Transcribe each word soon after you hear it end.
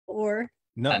or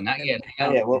no? Not yet.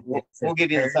 Yeah, we'll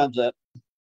give you the thumbs up.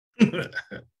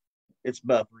 It's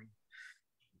buffering.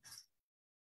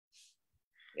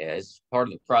 Yeah, it's part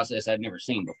of the process I'd never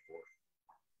seen before.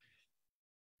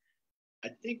 I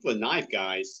think we're live,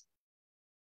 guys.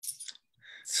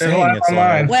 Saying it's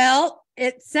live. Well,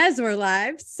 it says we're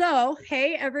live. So,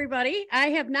 hey, everybody. I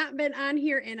have not been on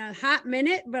here in a hot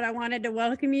minute, but I wanted to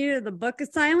welcome you to the Book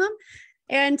Asylum.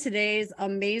 And today's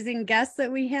amazing guest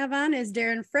that we have on is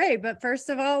Darren Frey. But first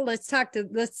of all, let's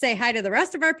say hi to the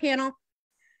rest of our panel.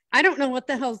 I don't know what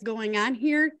the hell's going on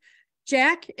here.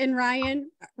 Jack and Ryan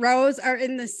Rose are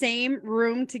in the same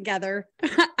room together.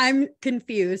 I'm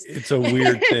confused. It's a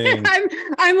weird thing.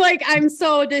 I'm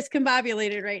so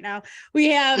discombobulated right now. We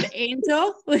have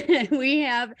Angel, we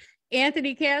have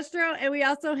Anthony Castro, and we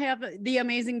also have the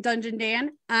amazing Dungeondan.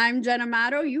 I'm Jenn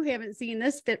Amato. You haven't seen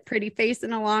this pretty face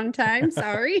in a long time.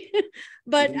 Sorry.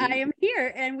 But I am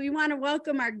here, and we want to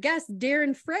welcome our guest,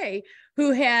 Darren Frey,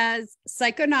 who has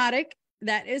Psychonautic.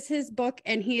 That is his book,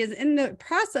 and he is in the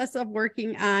process of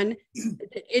working on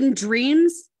In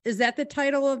Dreams. Is that the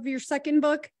title of your second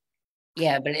book?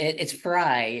 Yeah, but it's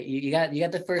Frey. You got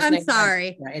the first I'm name.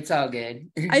 sorry. It's all good.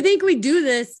 I think we do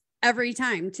this every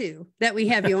time too that we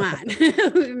have you on.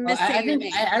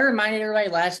 I reminded everybody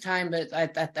last time, but I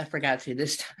forgot to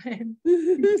this time.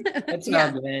 It's yeah.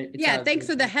 all good. Yeah, thanks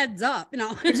for the heads up.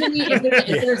 No.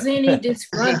 If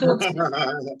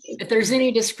there's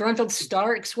any disgruntled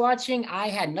Starks watching, I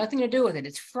had nothing to do with it.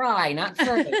 It's Frey, not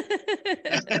Frey.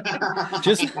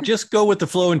 just go with the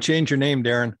flow and change your name,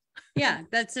 Darren. Yeah,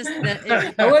 that's just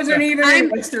that. I wasn't even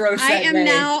in Westeros. I am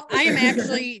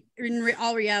actually in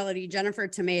all reality Jennifer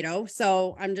Tomato.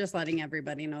 So I'm just letting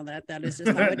everybody know that is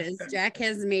just how it is. Jack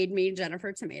has made me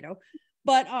Jennifer Tomato.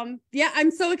 But yeah,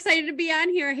 I'm so excited to be on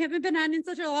here. I haven't been on in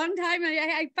such a long time.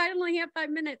 I finally have 5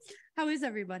 minutes. How is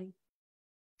everybody?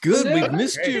 Good. We've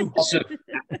missed you.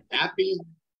 Happy,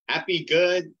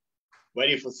 good.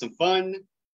 Ready for some fun.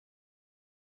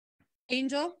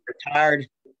 Angel? Retired.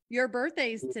 Your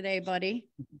birthday's today, buddy.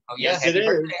 Oh, yes, it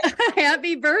is.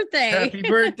 Happy birthday. Happy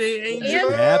birthday,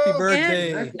 Angel. Happy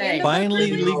birthday.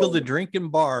 Finally legal to drink in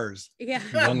bars. Yeah.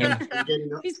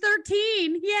 He's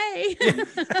 13. Yay.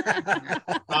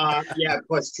 Yeah,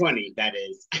 plus 20, that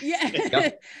is. Yeah.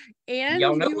 Yep. And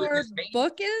Y'all know your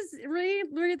book is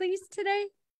released today?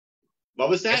 What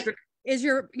was that? Is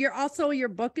your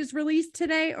book is released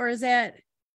today, or is that?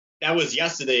 That was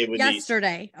yesterday.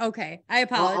 Yesterday. Okay. I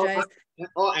apologize.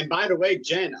 Oh, and by the way,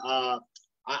 Jen, I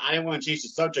didn't want to change the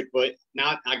subject, but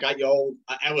now I got your old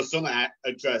Arizona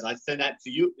address. I sent that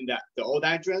to you in the old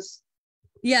address.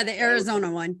 Yeah, the Arizona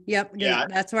one. Yep. Yeah,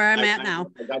 that's where I'm at now.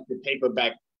 I got the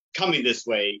paperback coming this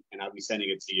way, and I'll be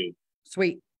sending it to you.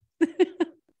 Sweet.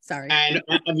 Sorry. And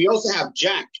we also have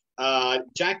Jack.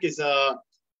 Jack is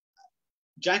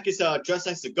dressed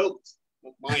as a goat.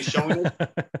 Mind showing it?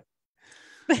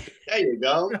 There you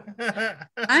go.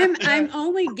 I'm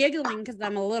only giggling because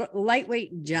I'm a little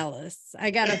lightweight jealous. I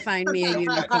gotta find me a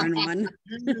unicorn one.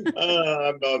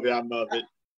 I love it.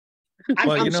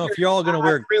 Well, if you're all gonna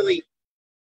wear, really,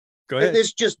 go ahead.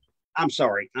 I'm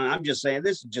sorry. I'm just saying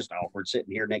this is just awkward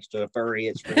sitting here next to a furry.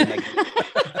 It's really making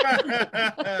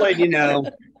but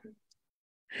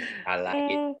I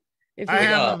like it. I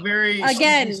have a very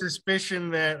strong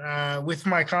suspicion that with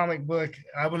my comic book,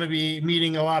 I'm going to be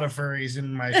meeting a lot of furries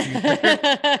in my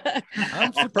future.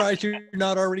 I'm surprised you're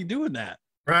not already doing that.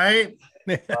 Right?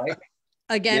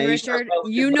 Again, Richard,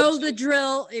 you know the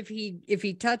drill. If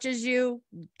he touches you,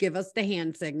 give us the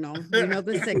hand signal. You know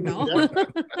the signal.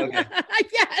 Okay.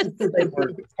 Yes.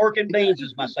 Pork and beans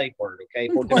is my safe word. Okay.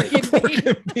 Pork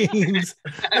and beans.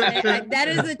 That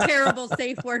is a terrible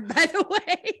safe word, by the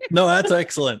way. No, that's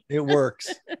excellent. It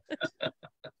works.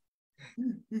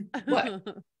 What?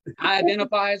 I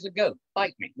identify as a goat.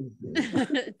 Like me.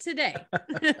 Today.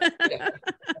 Yeah.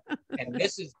 And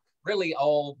this is really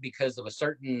all because of a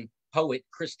certain poet,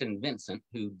 Kristen Vincent,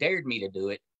 who dared me to do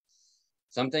it.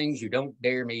 Some things you don't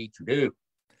dare me to do.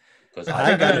 Because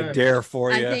I got a dare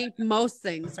for you. I think most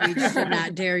things we should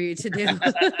not dare you to do.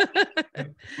 We're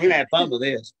gonna have fun with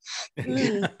this.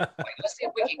 Wait, let's see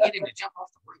if we can get him to jump off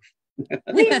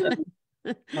the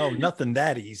roof. Oh, nothing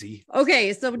that easy.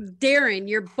 Okay, so Darren,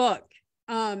 your book.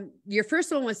 Your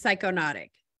first one was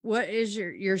Psychonautic. What is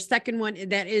your second one?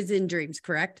 That is In Dreams,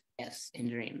 correct? Yes, In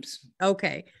Dreams.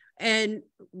 Okay. And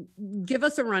give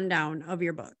us a rundown of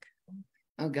your book.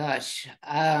 Oh gosh.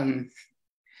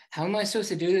 How am I supposed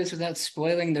to do this without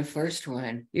spoiling the first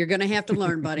one? You're gonna have to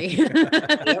learn, buddy.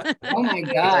 Oh my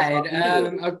God.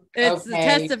 It's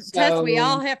the test we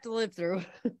all have to live through.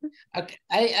 Okay.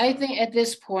 I think at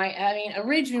this point, I mean,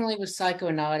 originally with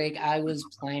Psychonautic, I was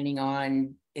planning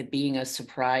on it being a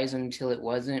surprise until it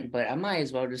wasn't, but I might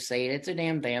as well just say it. It's a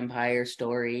damn vampire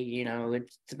story. You know,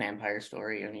 it's a vampire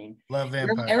story. I mean, love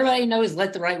vampires. Everybody knows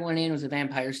Let the Right One In was a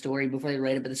vampire story before they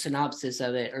read it, but the synopsis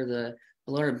of it or the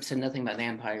blurb said nothing about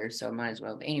vampires, so might as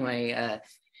well. But anyway,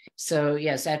 so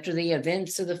yes, after the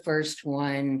events of the first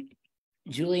one,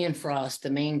 Julian Frost, the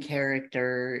main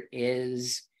character,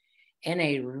 is in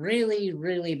a really,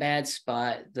 really bad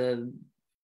spot.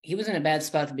 He was in a bad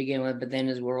spot to begin with, but then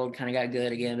his world kind of got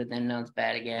good again, but then now it's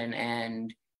bad again.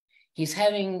 And he's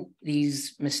having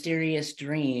these mysterious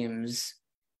dreams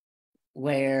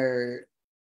where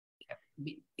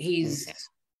he's...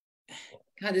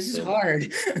 God, this is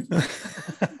hard.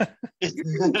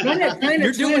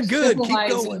 You're doing good. Keep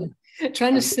going.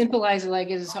 Trying to symbolize it like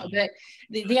it's hard. But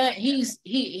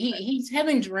he's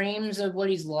having dreams of what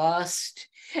he's lost,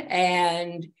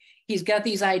 and he's got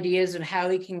these ideas of how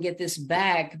he can get this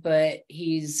back. But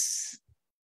he's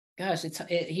got a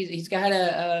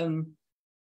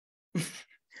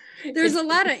There's a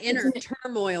lot of inner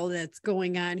turmoil that's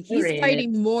going on. He's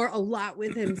fighting a lot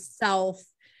with himself.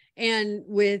 And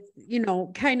with, you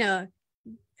know, kind of,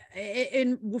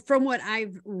 from what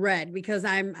I've read, because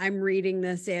I'm reading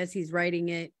this as he's writing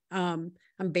it, I'm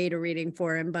beta reading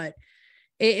for him, but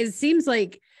it seems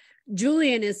like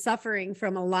Julian is suffering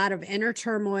from a lot of inner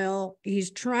turmoil.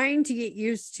 He's trying to get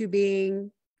used to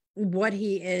being what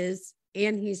he is,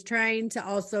 and he's trying to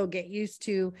also get used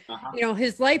to, you know,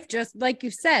 his life. Just like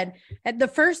you said, at the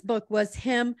first book was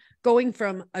him going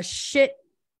from a shit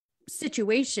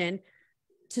situation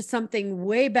to something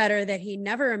way better that he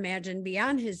never imagined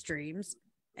beyond his dreams.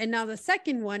 And now the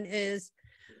second one is,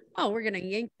 oh, we're going to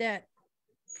yank that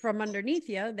from underneath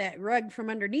you, that rug from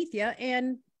underneath you,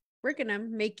 and we're going to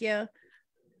make you,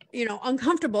 you know,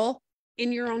 uncomfortable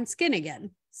in your own skin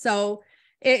again. So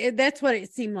that's what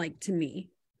it seemed like to me.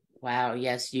 Wow.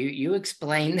 Yes, you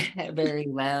explained that very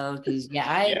well. Because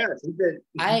because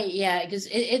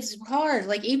it's hard.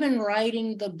 Like even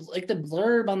writing the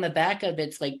blurb on the back of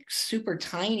it's like super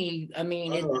tiny. I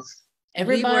mean, it's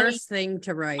everybody. The worst thing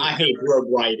to write. I hate blurb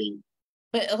writing.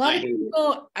 But a lot of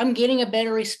people, I'm getting a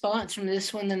better response from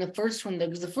this one than the first one, though,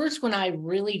 because the first one I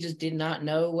really just did not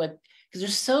know what. Because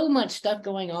there's so much stuff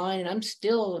going on, and I'm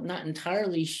still not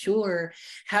entirely sure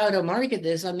how to market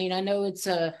this. I mean, I know it's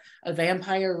a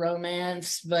vampire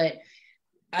romance, but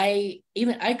I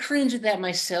cringe at that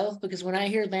myself, because when I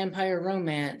hear vampire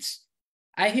romance,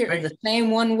 I hear the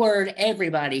same one word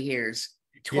everybody hears.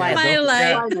 Twilight.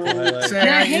 Twilight. And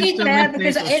I hate that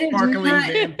because it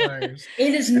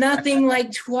is nothing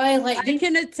like Twilight. I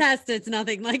can attest it's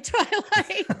nothing like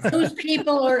Twilight. Those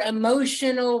people are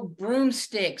emotional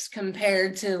broomsticks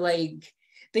compared to, like,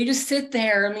 they just sit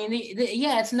there. I mean,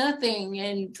 it's nothing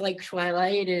and like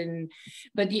Twilight,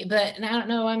 but I don't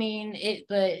know. I mean,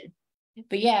 but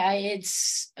yeah,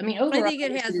 it's. I mean, overall, I think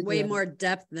it has way more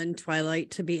depth than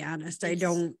Twilight. To be honest,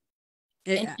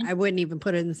 I wouldn't even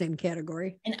put it in the same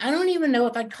category. And I don't even know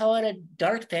if I'd call it a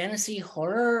dark fantasy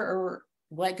horror or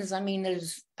what, because I mean,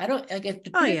 I don't like if to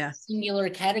put it in a singular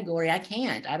category, I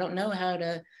can't. I don't know how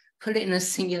to put it in a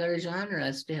singular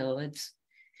genre still. It's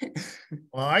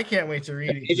well, I can't wait to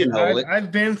read it.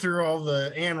 I've been through all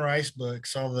the Anne Rice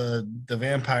books, all the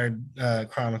Vampire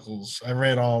Chronicles. I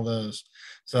read all those.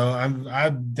 So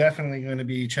I'm definitely going to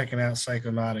be checking out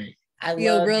Psychonautic.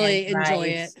 You'll really enjoy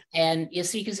it. And you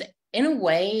see, because in a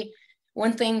way,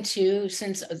 one thing too,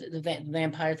 since the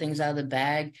vampire thing's out of the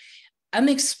bag, I'm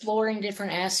exploring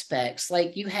different aspects.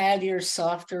 Like you have your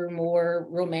softer, more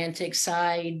romantic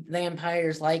side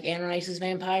vampires, like Anne Rice's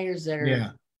vampires that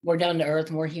are more down to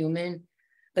earth, more human.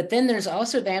 But then there's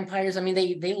also vampires. I mean,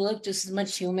 they look just as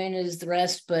much human as the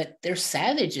rest, but they're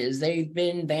savages. They've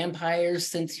been vampires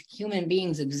since human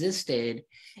beings existed,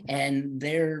 and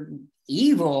they're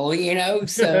evil, you know?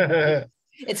 So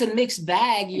it's a mixed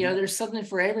bag, you know, there's something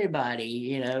for everybody,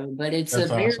 you know, but it's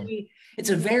it's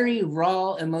a very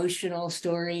raw emotional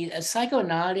story. A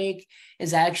Psychonautic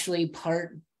is actually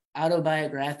part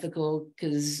autobiographical,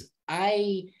 because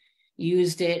I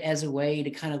used it as a way to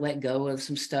kind of let go of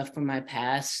some stuff from my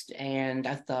past. And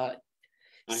I thought,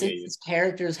 since these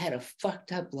characters had a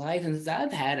fucked up life, and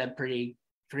I've had a pretty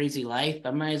crazy life,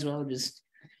 I might as well just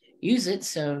use it.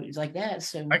 So it's like that.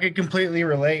 So I could completely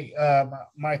relate.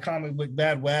 My comic book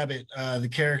Bad Wabbit, the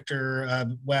character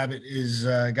Wabbit is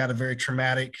got a very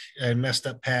traumatic and messed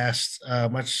up past,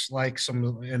 much like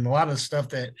and a lot of the stuff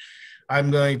that I'm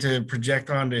going to project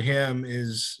onto him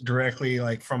is directly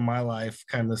like from my life,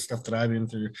 kind of stuff that I've been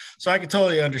through. So I can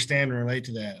totally understand and relate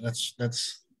to that. That's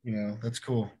that's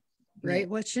cool. Right.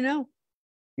 What you know.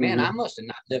 Man, I must have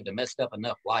not lived a messed up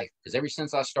enough life, because ever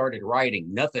since I started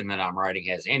writing, nothing that I'm writing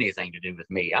has anything to do with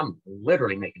me. I'm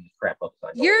literally making this crap up.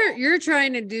 You're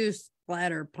trying to do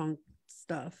splatter punk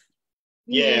stuff.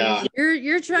 Yeah.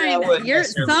 You're trying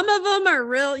some of them are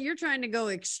real. You're trying to go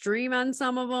extreme on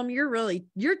some of them.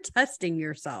 You're testing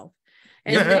yourself.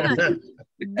 And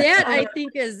that I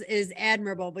think is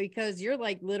admirable, because you're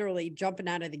like literally jumping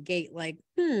out of the gate like,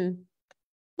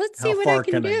 let's see what I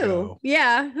can do.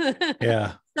 Yeah.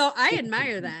 Yeah. So I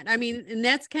admire that. I mean, and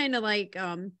that's kind of like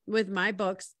with my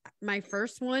books. My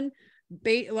first one,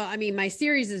 my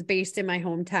series is based in my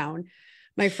hometown.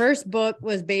 My first book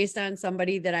was based on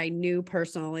somebody that I knew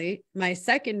personally. My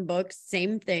second book,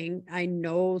 same thing. I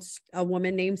know a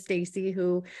woman named Stacy,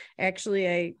 who actually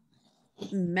I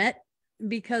met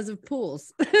because of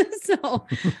pools. So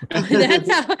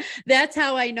that's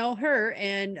how I know her.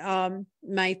 And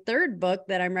my third book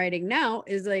that I'm writing now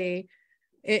is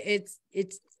it's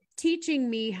teaching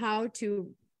me how to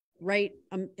write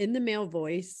in the male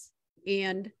voice,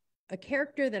 and a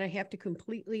character that I have to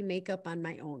completely make up on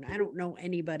my own. I don't know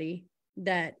anybody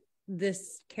that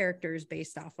this character is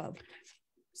based off of.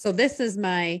 So this is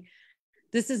my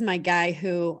guy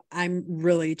who I'm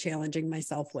really challenging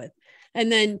myself with. And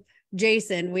then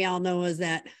Jason, we all know, is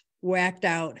that whacked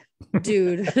out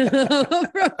dude from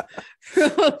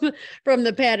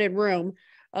the padded room.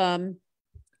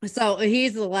 So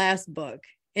he's the last book,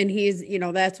 and he's,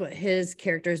 that's what his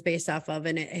character is based off of.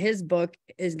 And his book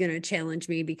is going to challenge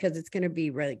me, because it's going to be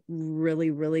really,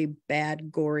 really, really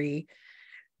bad, gory.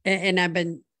 And I've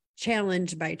been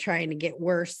challenged by trying to get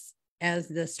worse as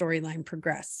the storyline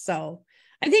progressed. So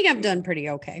I think I've done pretty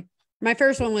okay. My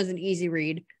first one was an easy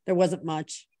read. There wasn't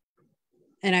much.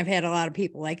 And I've had a lot of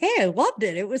people like, hey, I loved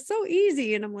it. It was so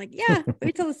easy. And I'm like, yeah,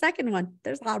 wait till the second one.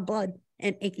 There's a lot of blood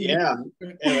and icky. Yeah.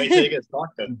 Wait till it gets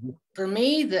talked. For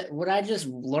me, what I just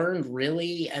learned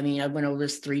really, I mean, I went over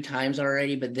this 3 times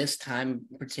already, but this time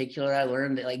in particular, I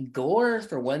learned that like gore,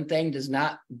 for one thing, does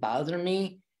not bother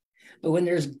me. But when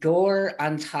there's gore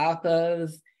on top of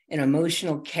an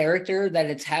emotional character that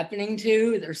it's happening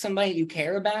to, or somebody you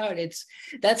care about,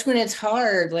 that's when it's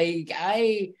hard. Like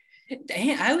I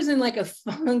was in like a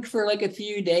funk for like a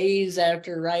few days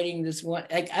after writing this one.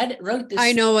 Like I wrote this.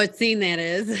 I know what scene that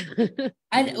is.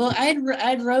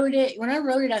 I wrote it. When I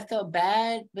wrote it, I felt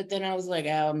bad, but then I was like,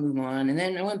 I'll move on. And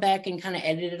then I went back and kind of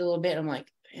edited it a little bit. I'm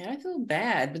like, yeah, I feel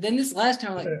bad. But then this last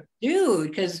time, I'm like, dude,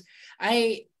 because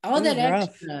all that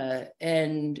extra,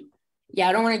 and yeah,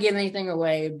 I don't want to give anything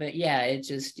away, but yeah, it's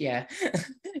just, yeah.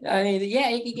 I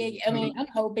mean, I'm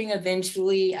hoping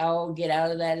eventually I'll get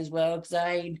out of that as well, because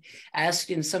I asked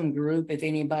in some group if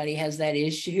anybody has that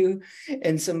issue,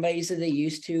 and somebody said they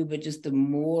used to, but just the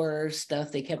more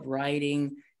stuff they kept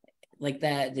writing like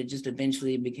that just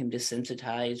eventually became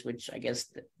desensitized, which I guess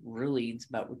that really is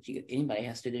about what anybody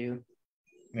has to do.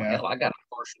 Yeah. Hell, I got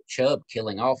a partial chub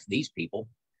killing off these people.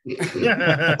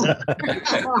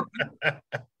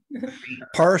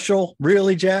 Partial?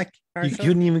 Really, Jack? Partial? You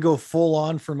couldn't even go full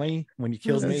on for me when you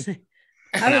killed me?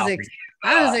 I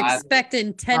was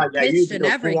expecting 10 pitched and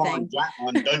everything.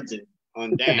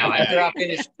 On Dan. No, after I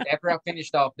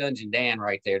finished off Dungeondan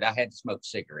right there, I had to smoke a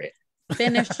cigarette.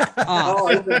 Finished off.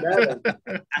 I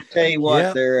tell you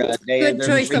what, good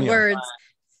choice of words.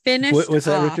 Finished. What's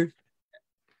that, Richard?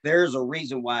 There's a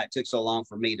reason why it took so long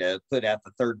for me to put out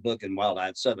the third book in Wild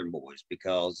Eyed Southern Boys,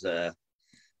 because I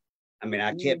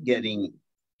kept getting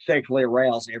sexually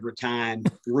aroused every time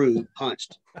Drew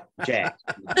punched Jack.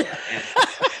 I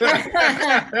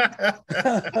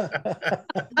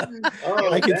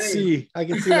can see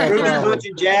Drew's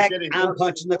punching Jack, I'm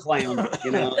punching the clown,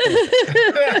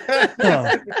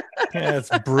 That's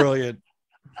brilliant.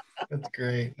 That's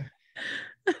great.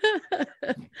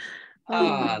 Oh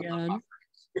my God.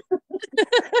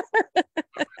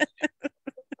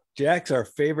 Jack's our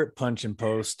favorite punching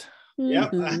post. Yep.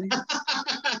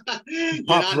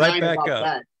 Pops right back up.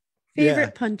 That.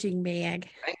 Favorite punching bag.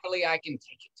 Thankfully, I can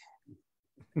take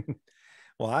it.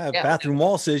 Well, I have bathroom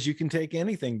wall says you can take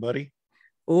anything, buddy.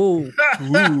 Oh.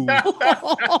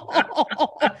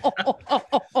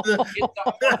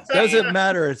 Doesn't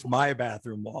matter. It's my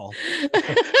bathroom wall.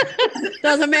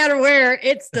 Doesn't matter where,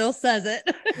 it still says it.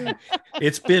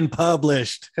 It's been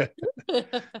published.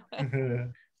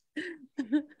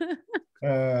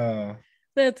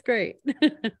 That's great.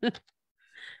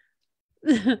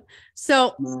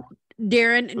 So,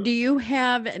 Darren, do you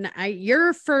have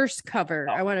your first cover?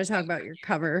 I want to talk about your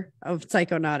cover of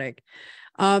Psychonautic.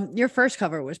 Your first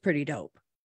cover was pretty dope.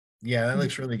 Yeah, that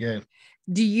looks really good.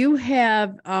 Do you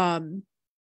have an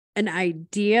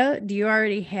idea? Do you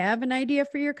already have an idea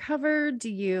for your cover? Do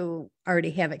you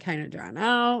already have it kind of drawn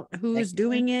out? Who's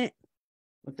doing it?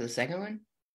 With the second one?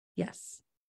 Yes.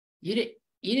 You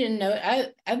didn't know.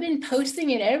 I've been posting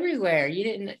it everywhere. You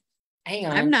didn't. Hang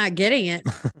on. I'm not getting it.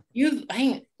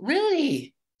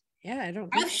 Really? Yeah, I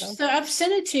don't think so. I've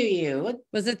sent it to you. What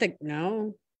was it? The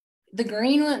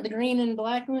green one, the green and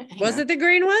black one. Was it the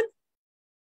green one?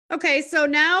 Okay, so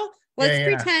now let's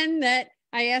pretend that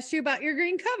I asked you about your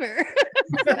green cover.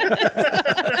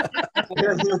 I see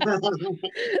the cover.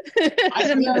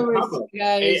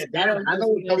 Hey, Darren, I know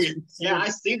what cover you. Yeah, I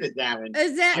see the Darren.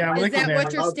 Is that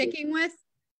what you're sticking with?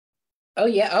 Oh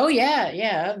yeah.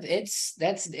 It's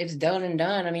done and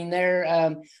done. I mean,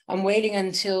 I'm waiting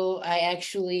until I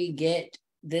actually get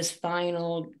this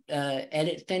final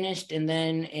edit finished, and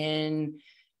then in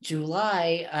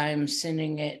July I'm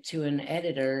sending it to an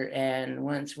editor, and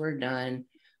once we're done,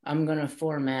 I'm gonna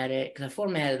format it, because I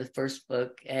formatted the first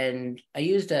book and I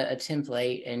used a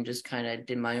template and just kind of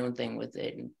did my own thing with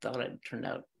it and thought it turned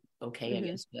out okay, I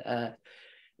guess.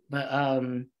 But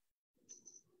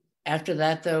after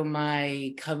that, though,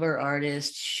 my cover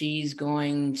artist, she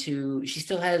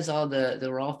still has all the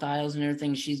raw files and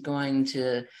everything. She's going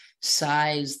to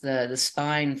size the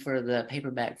spine for the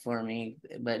paperback for me.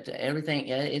 But everything,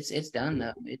 it's done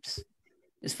though. It's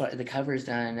as far the cover's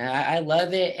done. I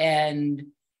love it, and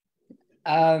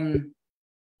I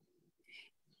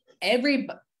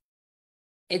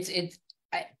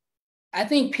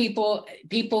think people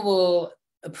will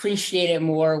appreciate it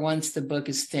more once the book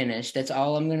is finished. That's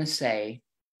all I'm gonna say.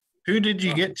 Who did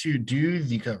you get to do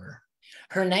the cover?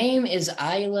 Her name is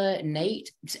Isla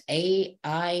Nate. It's AILANATE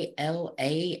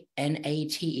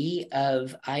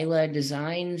of Isla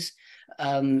Designs.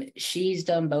 She's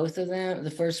done both of them, the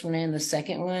first one and the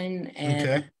second one,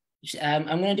 and I'm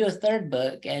gonna do a third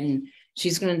book, and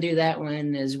she's gonna do that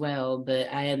one as well. But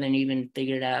I haven't even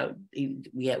figured out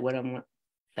yet what I'm.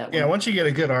 Once you get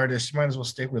a good artist, you might as well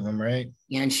stick with them, right?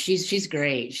 Yeah, and she's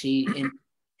great. She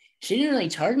didn't really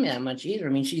charge me that much either.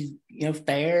 I mean, she's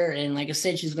fair, and like I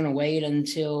said, she's gonna wait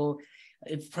until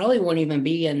it probably won't even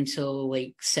be until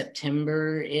like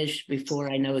September-ish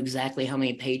before I know exactly how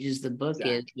many pages the book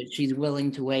is. But she's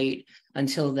willing to wait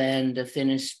until then to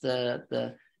finish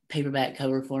the paperback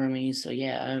cover for me. So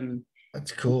yeah,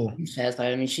 that's cool. I'm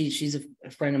satisfied. I mean, she's a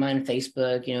friend of mine on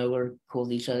Facebook. We're cool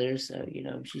with each other. So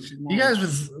she's nice. You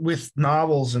guys with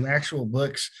novels and actual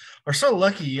books are so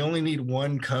lucky. You only need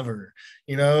one cover.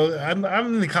 I'm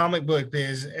in the comic book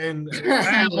biz, and I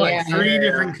have like three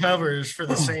different covers for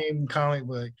the same comic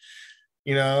book.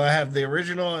 I have the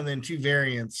original and then two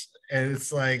variants, and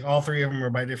it's like all three of them are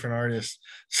by different artists.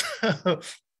 So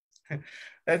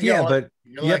but you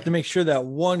have to make sure that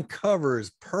one cover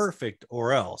is perfect,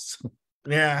 or else.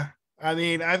 Yeah, I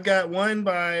mean, I've got one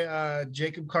by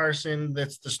Jacob Carson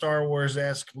that's the Star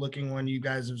Wars-esque looking one you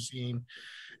guys have seen,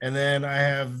 and then I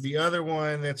have the other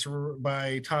one that's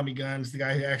by Tommy Guns, the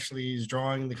guy who actually is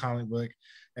drawing the comic book,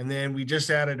 and then we just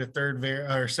added a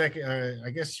second, I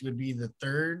guess it would be the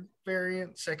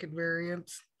second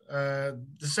variant. The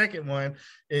second one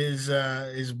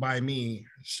is by me,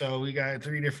 so we got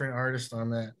three different artists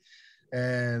on that,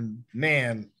 and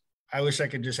man, I wish I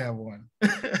could just have one. Well,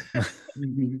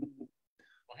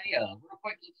 hey, real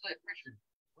quick, let's let Richard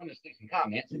run us through some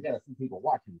comments. We've got a few people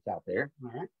watching us out there.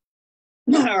 All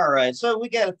right. All right. So we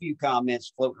got a few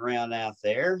comments floating around out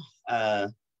there.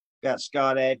 Got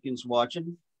Scott Adkins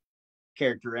watching.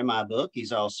 Character in my book.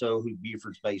 He's also who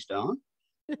Buford's based on.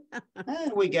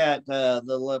 And we got the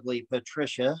lovely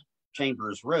Patricia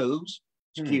Chambers Rose.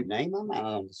 It's a cute name. I'm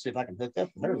gonna see if I can hook up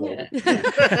with her later.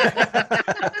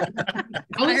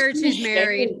 I heard she's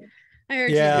married.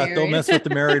 Don't mess with the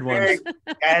married ones.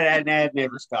 That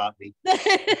never stopped me.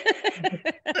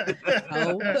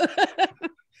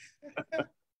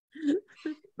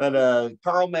 But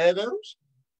Carl Meadows.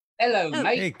 Hello,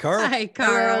 mate. Hey, Carl. Hi,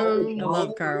 Carl. I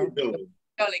love Carl. Jolly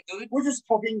good. We're just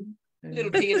talking.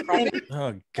 Little kid.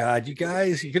 Oh God, you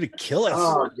guys, you're gonna kill us.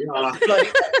 Oh,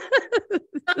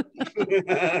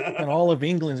 And all of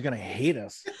England's gonna hate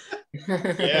us.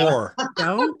 Yeah. Or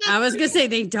don't. I was gonna say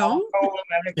they don't.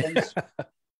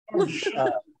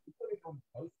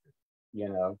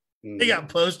 They got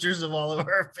posters of all of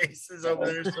our faces over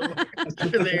there somewhere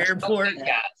in the airport.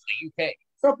 The UK.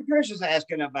 So Patricia's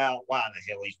asking about why the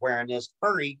hell he's wearing this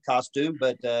furry costume,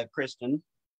 but Kristen,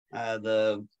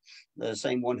 the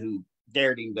same one who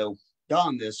dared him to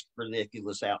don this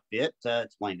ridiculous outfit,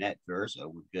 explain that to her, so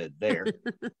we're good there.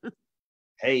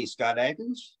 Hey, Scott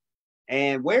Atkins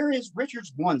And where is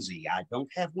Richard's onesie? I don't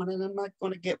have one, and I'm not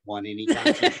going to get one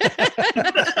anytime soon.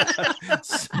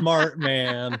 Smart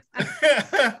man.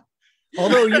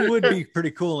 Although you would be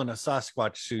pretty cool in a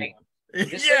Sasquatch suit.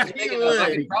 Yeah, I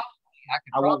could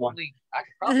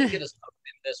probably get us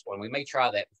in this one. We may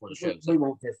try that before the show. We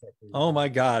won't test that. Oh my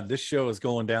God, this show is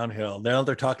going downhill. Now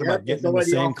they're talking about getting in the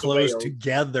same clothes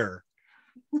together.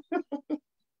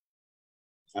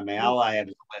 I mean, all I have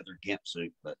is a leather gimp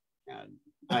suit, but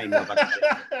I ain't know about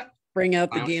that. Bring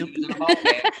out the gimp.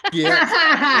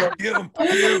 Yeah. Gimp.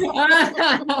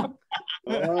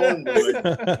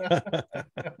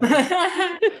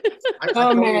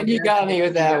 Oh man, you got me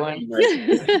with that one.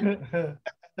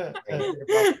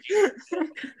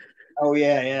 Oh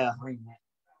yeah.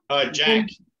 Jack,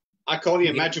 I can't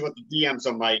even imagine what the DMs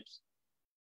are like.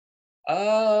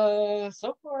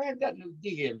 So far I haven't got no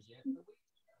DMs yet.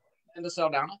 And the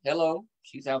Saldana, hello.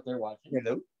 She's out there watching.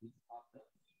 Hello.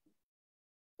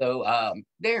 So,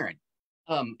 Darren,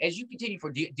 as you continue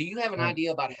do you have an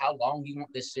idea about how long you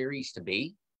want this series to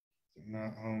be?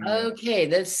 Okay,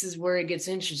 this is where it gets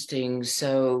interesting.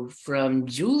 So, from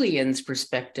Julian's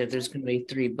perspective, there's going to be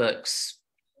 3 books.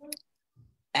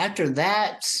 After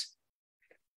that,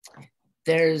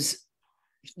 there's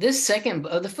this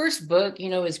the first book,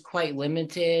 is quite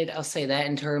limited. I'll say that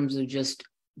in terms of just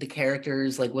the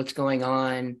characters, like what's going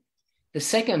on. The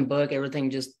second book, everything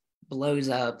just blows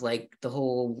up, like the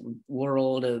whole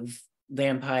world of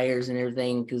vampires and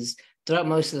everything, because throughout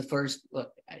most of the first,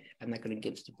 I'm not going to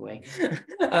give stuff away.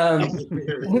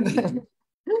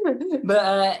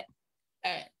 But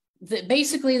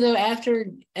basically, though, after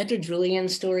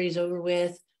Julian's story is over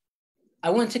with,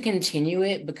 I want to continue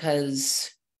it because,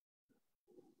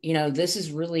 this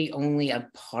is really only a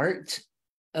part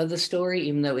of the story,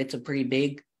 even though it's a pretty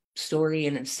big story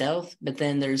in itself. But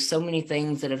then there's so many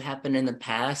things that have happened in the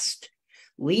past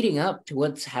leading up to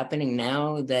what's happening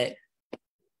now that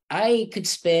I could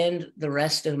spend the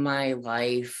rest of my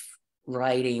life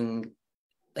writing.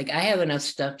 Like, I have enough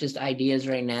stuff, just ideas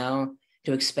right now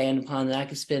to expand upon that. I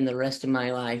could spend the rest of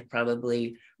my life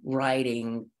probably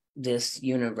writing this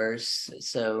universe.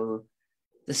 So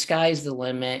the sky's the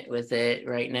limit with it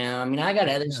right now. I mean, I got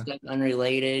other stuff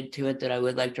unrelated to it that I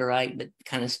would like to write, but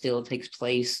kind of still takes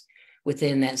place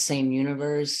within that same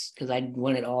universe, because I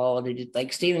want it all to just,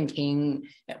 like Stephen King,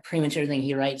 pretty much everything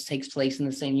he writes takes place in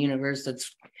the same universe.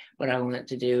 That's what I want it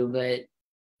to do.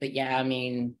 But yeah, I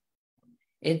mean,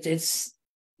 this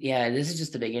is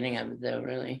just the beginning of it, though,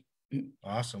 really.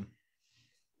 Awesome.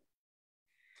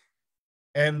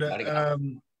 And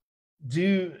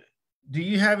do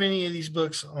you have any of these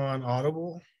books on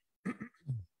Audible?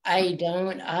 I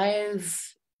don't. I've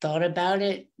thought about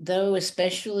it, though,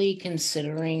 especially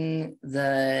considering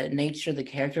the nature of the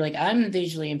character. Like, I'm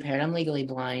visually impaired. I'm legally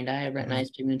blind. I have retinitis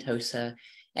pigmentosa.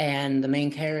 And the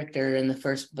main character in the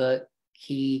first book,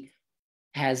 he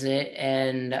has it.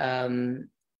 And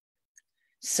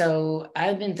so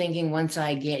I've been thinking, once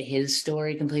I get his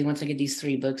story complete, once I get these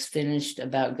 3 books finished,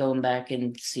 about going back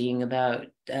and seeing about,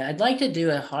 I'd like to do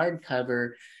a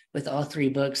hardcover with all 3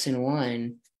 books in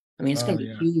one. I mean, it's going to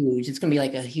be huge. It's going to be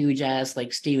like a huge ass,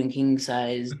 like Stephen King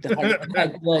size.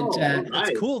 That's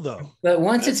cool, though. But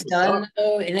once it's done,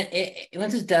 though,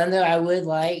 I would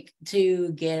like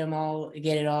to get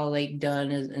it all like done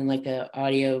in like an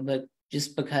audio book,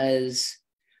 just because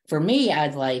for me,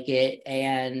 I'd like it.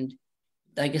 And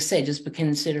like I said, just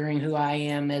considering who I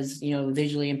am as, a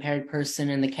visually impaired person,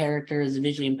 and the character is a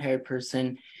visually impaired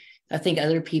person, I think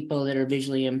other people that are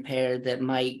visually impaired that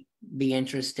might be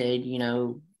interested,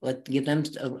 give them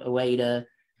a way to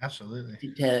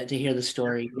hear the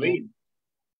story.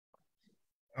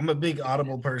 I'm a big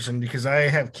Audible person because I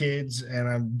have kids and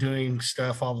I'm doing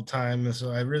stuff all the time, and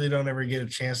so I really don't ever get a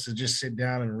chance to just sit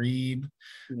down and read.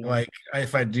 Like,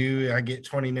 if I do, I get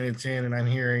 20 minutes in and I'm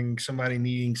hearing somebody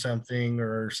needing something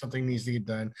or something needs to get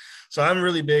done. So I'm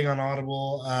really big on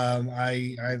Audible.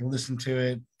 I listen to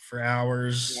it for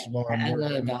hours. I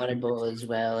love Audible as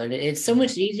well, and it's so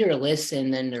much easier to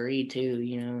listen than to read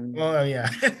too. Well, yeah.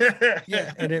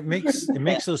 Yeah, and it makes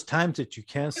those times that you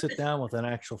can sit down with an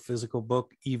actual physical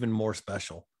book even more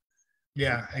special.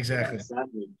 Yeah, exactly. But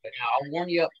now, I'll warn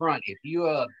you up front: if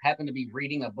you happen to be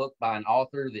reading a book by an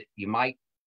author that you might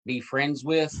be friends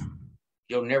with,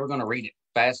 you're never going to read it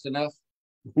fast enough.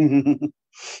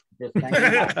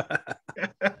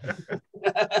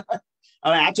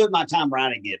 I took my time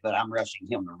writing it, but I'm rushing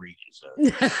him to read it. So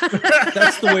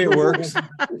that's the way it works.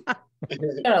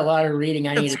 I've got a lot of reading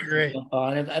I need to jump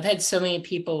on. I've had so many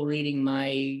people reading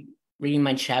my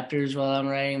chapters while I'm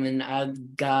writing, and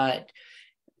I've got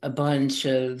a bunch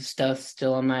of stuff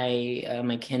still on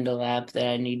my Kindle app that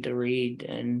I need to read,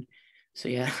 and so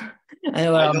yeah, I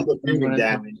know the feeling,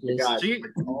 damn.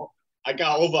 I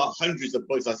got over hundreds of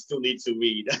books I still need to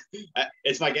read.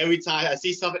 It's like every time I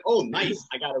see something, oh, nice,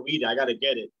 I gotta read it, I gotta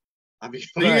get it.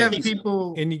 You have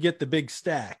people, and you get the big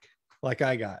stack like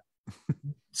I got.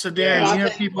 So Darren, you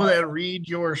have people that read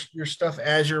your stuff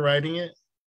as you're writing it?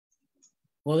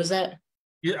 What was that?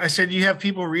 I said you have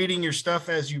people reading your stuff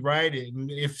as you write it, and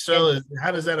if so,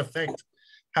 how does that affect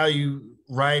how you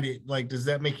write it? Like, does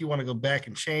that make you want to go back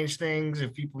and change things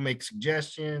if people make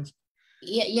suggestions?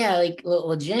 Yeah, like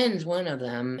well, Jen's one of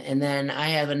them, and then I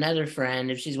have another friend.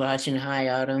 If she's watching, hi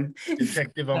Autumn,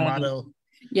 Detective Amato.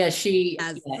 Yeah,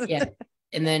 yeah,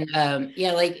 and then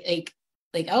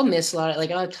like I'll miss a lot. Like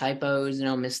I'll have typos and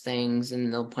I'll miss things,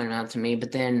 and they'll point them out to me.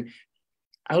 But then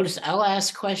I'll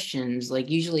ask questions. Like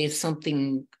usually, if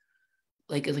something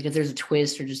like if there's a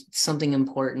twist or just something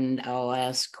important, I'll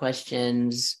ask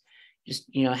questions. Just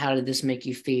how did this make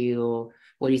you feel?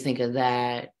 What do you think of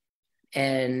that?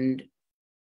 And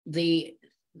the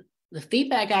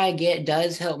feedback I get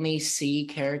does help me see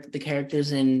the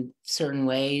characters in certain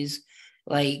ways.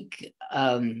 Like,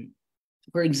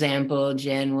 for example,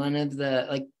 Jen, one of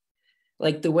the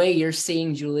like the way you're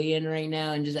seeing Julian right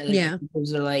now, and just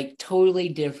those are like totally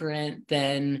different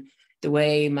than the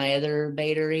way my other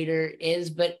beta reader is.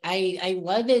 But I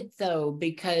love it though,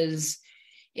 because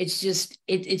it's just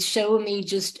it's showing me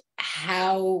just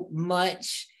how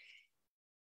much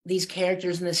these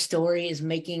characters in the story is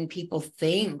making people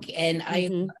think, and I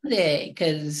love it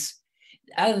because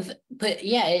it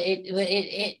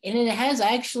has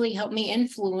actually helped me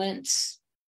influence,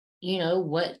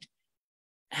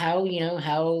 how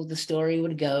the story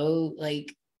would go.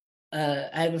 Like, I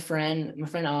have my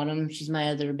friend Autumn. She's my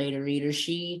other beta reader.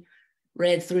 She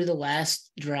read through the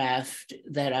last draft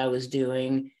that I was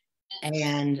doing,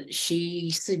 and she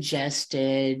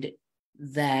suggested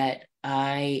that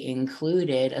I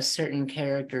included a certain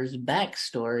character's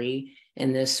backstory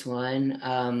in this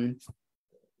one.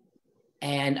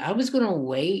 And I was going to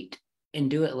wait and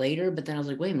do it later, but then I was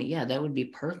like, wait a minute, yeah, that would be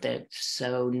perfect.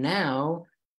 So now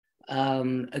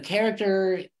a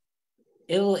character,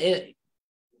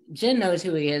 Jen knows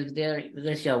who he is.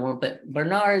 This y'all won't, but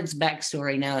Bernard's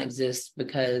backstory now exists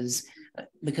because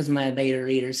my beta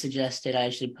reader suggested I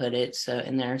should put it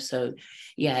in there. So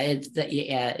yeah,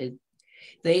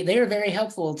 they're very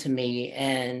helpful to me.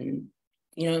 And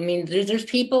there's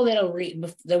people that will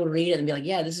read it and be like,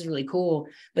 yeah, this is really cool,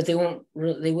 but they wouldn't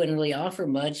really offer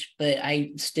much. But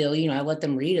I still, I let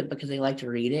them read it because they like to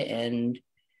read it, and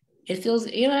it feels,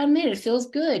 it feels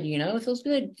good. It feels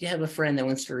good to have a friend that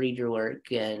wants to read your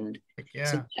work. And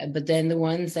but then the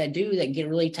ones that get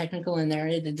really technical in there,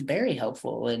 it's very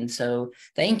helpful. And so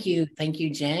thank you,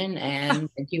 Jen, and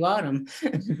thank you, Autumn.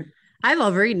 I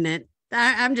love reading it.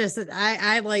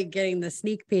 I like getting the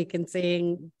sneak peek and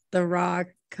seeing the raw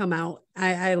come out.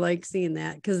 I like seeing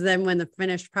that, because then when the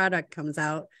finished product comes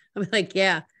out, I'm like,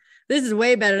 yeah, this is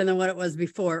way better than what it was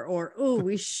before, or oh,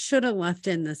 we should have left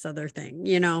in this other thing,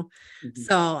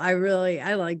 So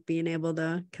I like being able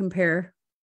to compare.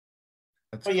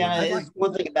 Well,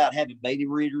 one thing about having beta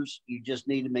readers, you just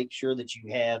need to make sure that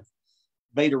you have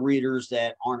beta readers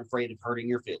that aren't afraid of hurting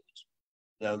your feelings.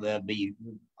 So that'd be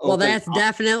that's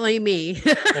definitely me.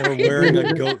 Or wearing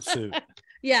a goat suit.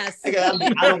 Yes. I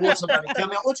don't want somebody to tell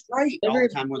me, oh, it's great all the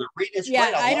time when they're reading. It's great.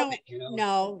 I love it,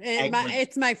 No,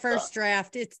 it's my first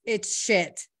draft. It's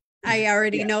shit. I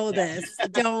already know this.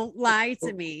 Don't lie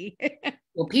to me.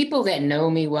 Well, people that know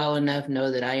me well enough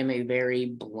know that I am a very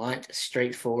blunt,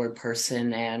 straightforward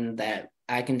person, and that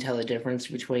I can tell the difference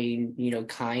between,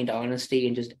 kind honesty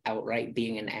and just outright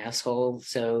being an asshole.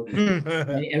 So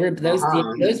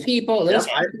those people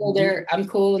there, I'm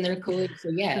cool and they're cool. So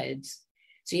yeah,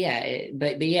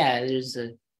 there's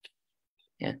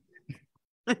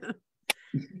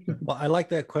Well, I like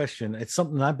that question. It's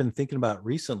something I've been thinking about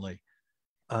recently.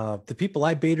 The people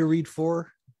I beta read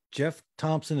for, Jeff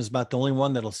Thompson is about the only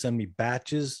one that'll send me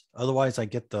batches. Otherwise, I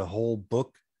get the whole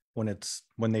book when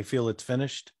they feel it's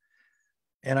finished.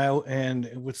 And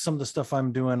with some of the stuff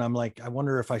I'm doing, I'm like, I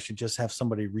wonder if I should just have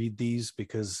somebody read these,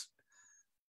 because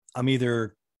I'm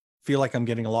either feel like I'm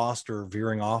getting lost or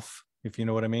veering off, if you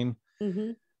know what I mean.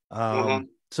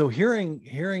 So hearing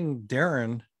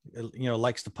Darren,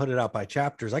 likes to put it out by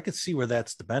chapters, I could see where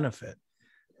that's the benefit.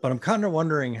 But I'm kind of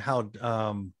wondering how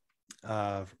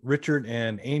Richard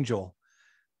and Angel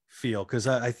feel, because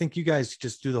I think you guys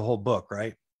just do the whole book,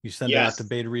 right? You send it out to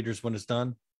beta readers when it's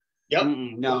done. Yep.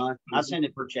 No, I send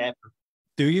it per chapter.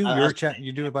 Do you?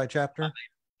 You do it by chapter?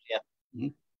 Yeah.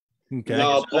 Okay.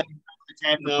 No,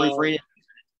 chapter proofread it.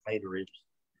 beta readers.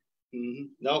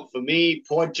 No, for me,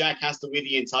 poor Jack has to read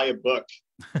the entire book.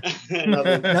 Now,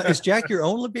 is Jack your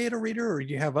only beta reader, or do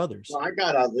you have others? Well, I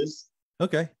got others.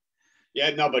 Okay.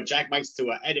 Yeah, no, but Jack likes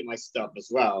to edit my stuff as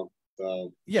well.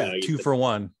 So yeah, 2 for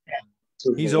 1. Yeah,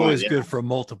 2 He's for always 1, good for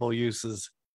multiple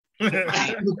uses.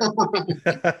 Jack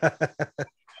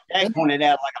pointed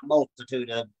out like a multitude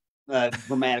of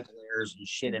grammatical errors and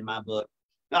shit in my book.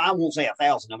 No, I won't say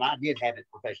 1,000 of them. I did have it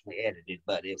professionally edited,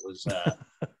 but it was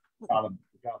probably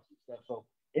stuff. So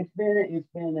it's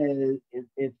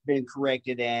been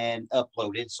corrected and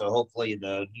uploaded. So hopefully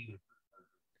the new.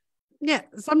 Yeah,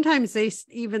 sometimes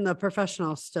even the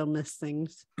professionals still miss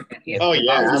things. Oh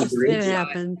yeah, it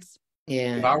happens.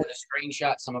 Yeah. If I were to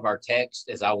screenshot some of our text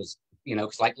as I was,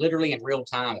 because like literally in real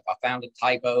time, if I found a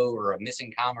typo or a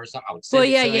missing comma or something, I would send it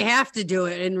to you him. have to do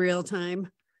it in real time.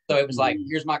 So it was like,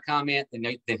 here's my comment, then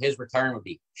his return would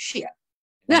be shit.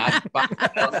 And I'd find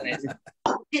myself and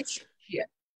it's shit.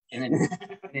 And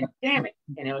then damn it.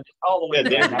 And it was just all the way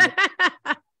down. I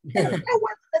went to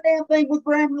the damn thing with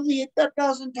Grammarly a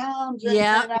dozen times.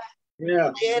 Yeah. I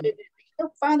edited it. You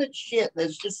don't find it shit.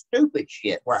 That's just stupid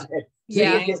shit. Right.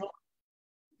 Yeah.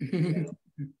 Could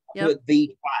be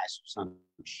twice or some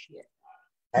shit.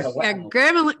 Yeah,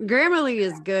 Grammarly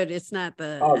is good. It's not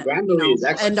the Grammarly is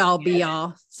end all be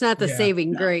all. It's not the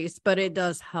saving grace, but it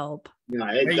does help. No,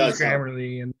 I use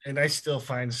Grammarly and I still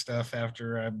find stuff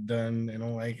after I'm done, and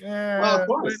I'm like, well,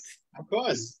 of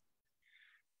course.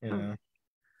 You know.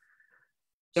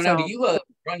 So now, do you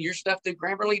run your stuff through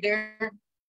Grammarly, Darren?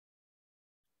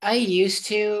 I used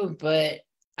to, but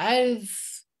I'm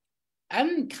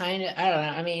kind of, I don't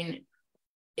know. I mean,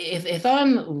 if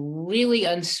I'm really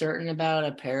uncertain about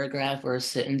a paragraph or a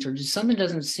sentence or just something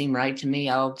doesn't seem right to me,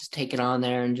 I'll just take it on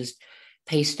there and just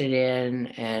paste it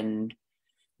in.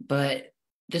 But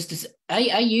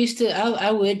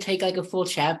I would take like a full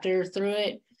chapter through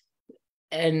it,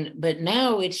 but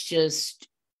now it's just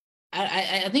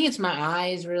I think it's my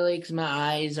eyes really, because my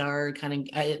eyes are kind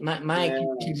of my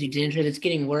attention to it's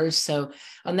getting worse. So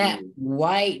on that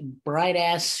white bright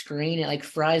ass screen, it like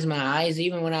fries my eyes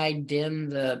even when I dim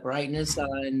the brightness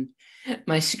on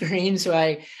my screen. So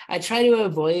I try to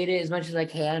avoid it as much as I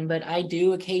can, but I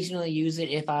do occasionally use it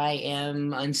if I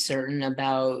am uncertain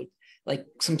about like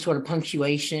some sort of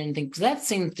punctuation thing, because that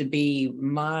seems to be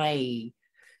my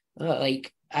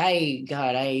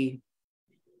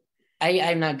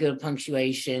I'm not good at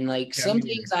punctuation. Like some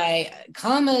things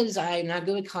commas, I'm not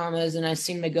good with commas, and I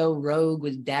seem to go rogue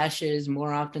with dashes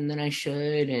more often than I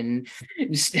should. And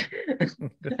just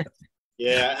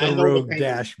the rogue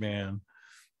dash man.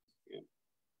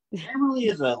 Grammarly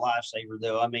is a lifesaver,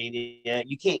 though. I mean,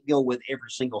 you can't go with every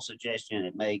single suggestion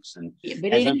it makes, but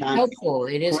it is helpful.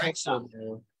 It is helpful,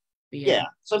 though. Yeah,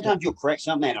 sometimes you'll correct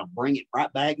something and I'll bring it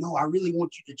right back. No, I really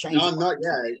want you to change. No, not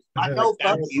yet. I know,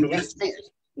 fuck you. Yes.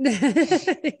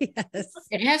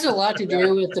 It has a lot to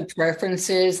do with the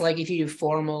preferences, like if you do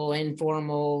formal,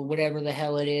 informal, whatever the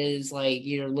hell it is, like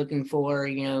you're looking for,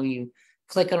 you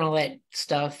click on all that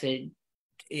stuff.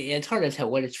 It's hard to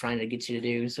tell what it's trying to get you to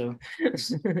do. So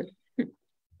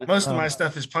most of my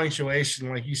stuff is punctuation,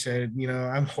 like you said.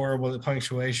 I'm horrible at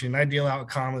punctuation. I deal out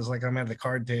commas like I'm at the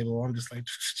card table. I'm just like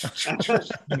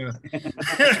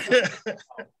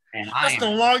And that's the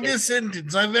longest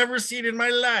sentence I've ever seen in my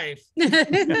life. That's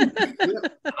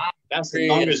the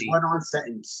longest run-on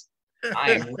sentence.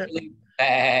 I am really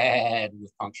bad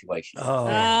with punctuation.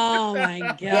 Oh my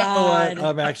God. You know what?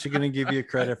 I'm actually going to give you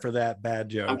credit for that bad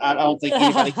joke. I don't think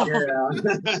anybody cares.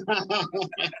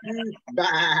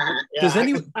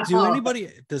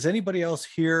 Does anybody else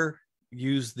here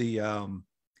use the I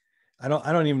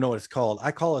don't even know what it's called.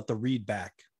 I call it the read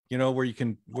back, where you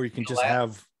can just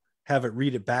have it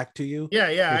read it back to you.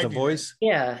 Yeah. With a voice.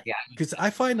 Yeah. Because I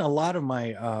find a lot of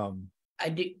my I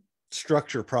do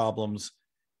structure problems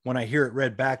when I hear it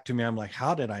read back to me, I'm like,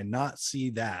 how did I not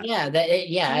see that? Yeah,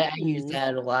 I use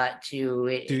that a lot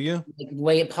too. Do you? Like the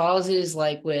way it pauses,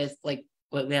 like with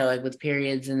with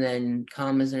periods and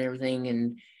commas and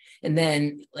everything, and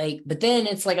then but then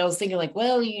it's like I was thinking like,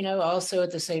 well, also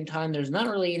at the same time, there's not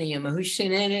really any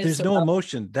emotion in it. There's no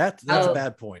emotion. That's a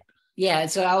bad point. Yeah,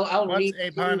 so I'll read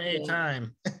upon a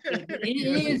time. It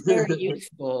is very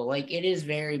useful. Like it is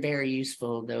very, very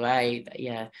useful. Though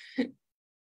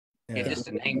Just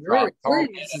a name drop. Carl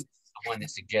is the one that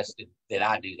suggested that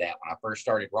I do that when I first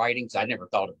started writing. So I never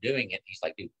thought of doing it. He's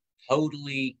like, dude,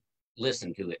 totally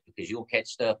listen to it, because you'll catch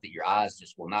stuff that your eyes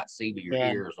just will not see, but your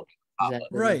ears will pop up.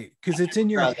 Right, because it's in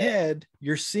your head.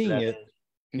 You're seeing it.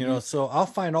 So I'll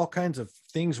find all kinds of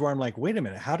things where I'm like, wait a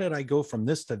minute, how did I go from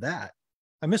this to that?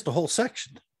 I missed a whole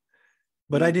section.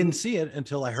 but I didn't see it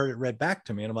until I heard it read back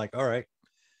to me, and I'm like, all right,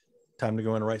 time to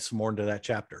go in and write some more into that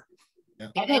chapter.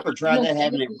 I've never tried that,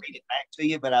 having it read it back to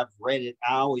you, but I've read it.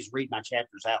 I always read my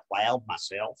chapters out loud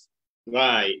myself.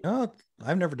 Right. Oh,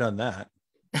 I've never done that.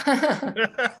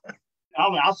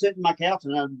 I'll sit in my couch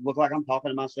and I look like I'm talking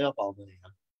to myself all day.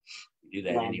 Do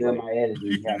that anyway. My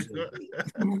editing. I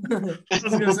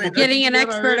was gonna say, Getting an that's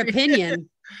expert already. opinion.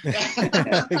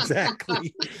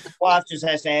 Exactly. Wife just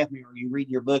has to ask me, are you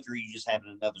reading your book or are you just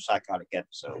having another psychotic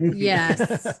episode?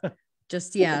 Yes.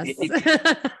 Just yes.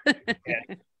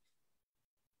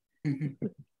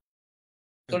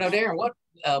 So now, Darren, what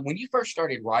when you first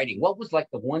started writing, what was like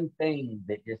the one thing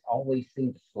that just always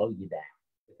seemed to slow you down?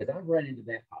 Because I've run into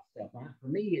that myself. For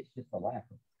me, it's just a lack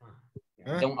of time.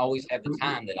 I don't always have the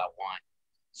time that I want.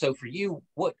 So for you,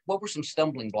 what were some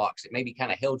stumbling blocks that maybe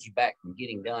kind of held you back from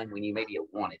getting done when you maybe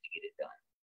wanted to get it done?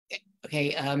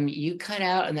 Okay, you cut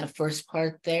out in that first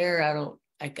part there.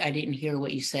 I didn't hear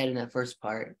what you said in that first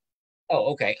part.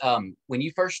 Oh, okay. When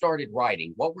you first started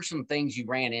writing, what were some things you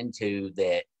ran into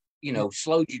that,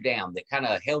 slowed you down, that kind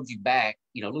of held you back,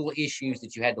 little issues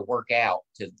that you had to work out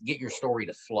to get your story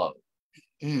to flow?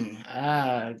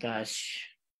 Gosh.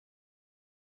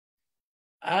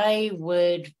 I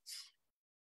would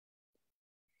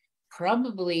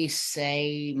probably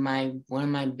say one of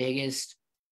my biggest,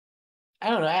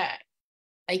 I don't know,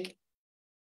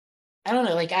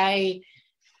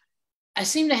 I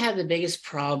seem to have the biggest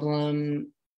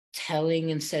problem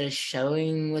telling instead of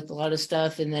showing with a lot of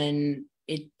stuff, and then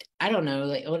I don't know,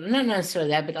 not necessarily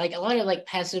that, but like a lot of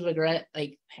passive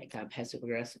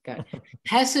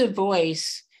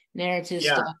voice narrative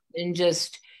stuff, and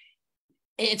just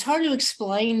it's hard to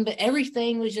explain, but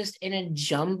everything was just in a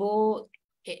jumble,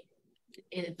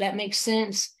 if that makes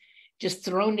sense, just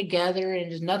thrown together,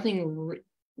 and just nothing.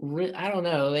 I don't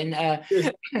know. And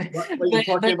you're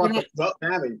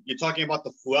talking about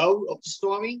the flow of the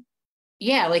story.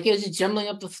 Yeah, it was just jumbling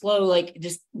up the flow,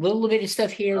 just a little bit of stuff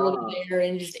here, a little bit there,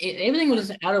 and just everything was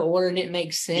just out of order and didn't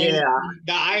make sense. Yeah,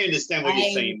 I understand what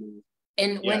you're saying.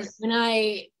 And when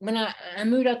I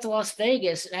moved out to Las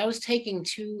Vegas, I was taking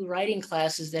 2 writing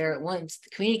classes there at once, the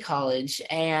community college,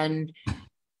 and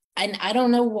I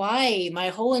don't know why. My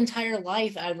whole entire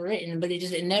life I've written, but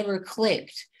it never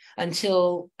clicked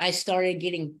until I started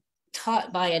getting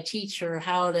taught by a teacher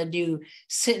how to do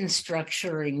sentence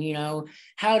structuring,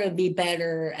 how to be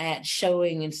better at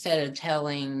showing instead of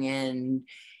telling, and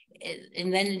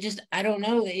then it just, I don't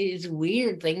know, it's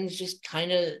weird. Things just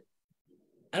kind of,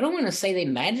 I don't want to say they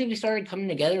magically started coming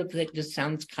together, because it just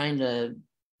sounds kind of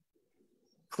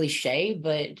cliche,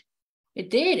 but it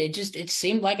did. It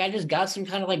seemed like I just got some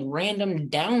kind of random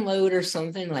download or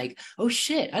something, oh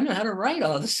shit, I know how to write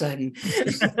all of a sudden.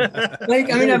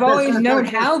 I've always known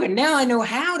how, but now I know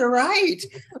how to write.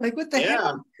 What the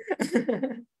hell?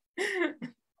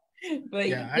 But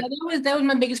that was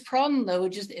my biggest problem, though.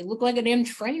 It looked like a damn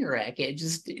train wreck. It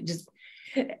just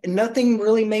nothing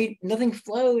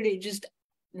flowed.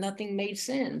 Nothing made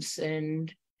sense. And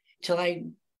till I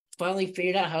finally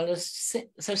figured out how to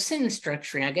sentence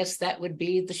structuring, I guess that would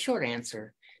be the short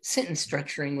answer. Sentence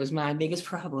structuring was my biggest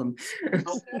problem.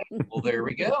 Well, there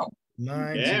we go.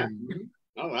 Yeah.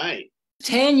 All right.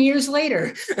 10 years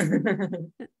later.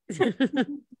 Time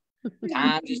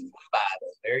just flew by.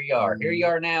 There you are. Here you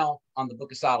are now on the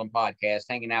Book Asylum podcast,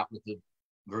 hanging out with the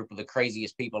group of the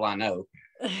craziest people I know.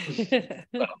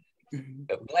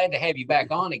 But glad to have you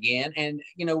back on again. And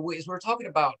as we're talking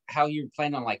about how you're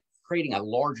planning on creating a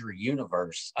larger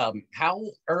universe, how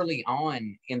early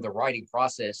on in the writing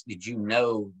process did you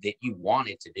know that you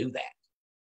wanted to do that?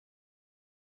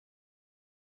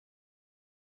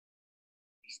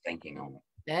 He's thinking on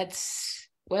it.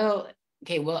 Well,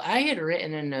 I had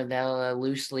written a novella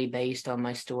loosely based on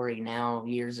my story now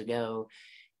years ago,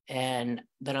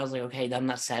 but I was like, okay, I'm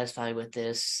not satisfied with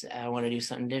this. I want to do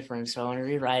something different, so I want to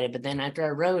rewrite it. But then after I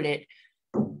wrote it,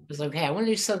 I was like, okay, I want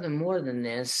to do something more than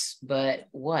this, but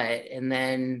what? And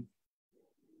then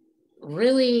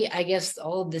really, I guess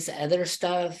all of this other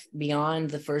stuff beyond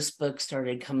the first book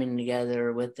started coming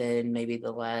together within maybe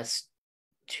the last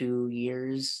 2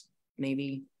 years,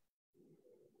 maybe.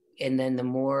 And then the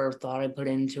more thought I put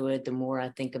into it, the more I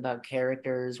think about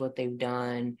characters, what they've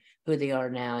done, who they are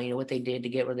now, what they did to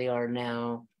get where they are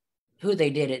now, who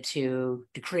they did it to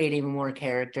create even more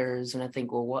characters. And I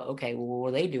think, well, what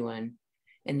were they doing?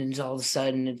 And then all of a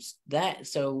sudden it's that.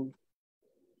 So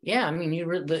yeah,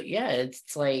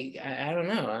 it's I don't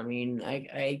know. I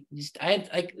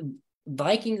like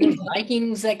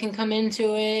Vikings that can come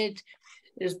into it.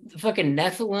 There's fucking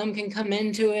Nephilim can come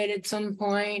into it at some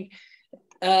point.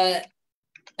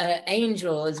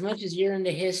 Angel, as much as you're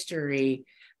into history,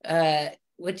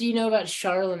 what do you know about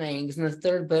Charlemagne? Because in the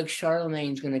third book,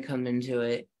 Charlemagne's going to come into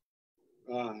it.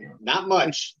 Not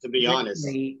much, to be honest.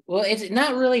 Well, it's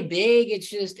not really big.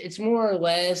 It's more or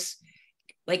less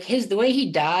like the way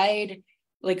he died,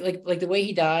 like the way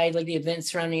he died, like the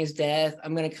events surrounding his death.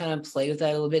 I'm going to kind of play with that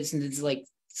a little bit since it's like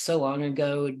so long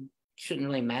ago. It shouldn't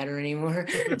really matter anymore.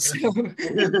 So,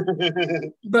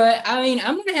 but I mean,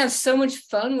 I'm going to have so much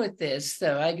fun with this.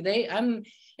 So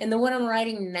and the one I'm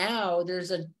writing now,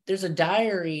 there's a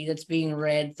diary that's being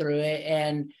read through it,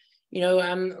 and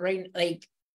I'm writing like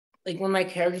one of my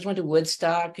characters went to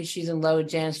Woodstock because she's in love with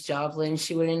Janis Joplin.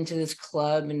 She went into this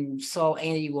club and saw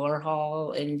Andy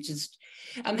Warhol, and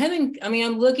I'm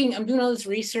doing all this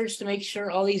research to make sure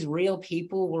all these real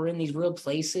people were in these real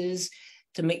places,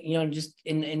 to make, just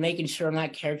in making sure I'm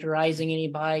not characterizing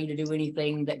anybody to do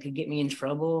anything that could get me in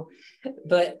trouble.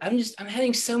 But I'm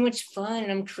having so much fun,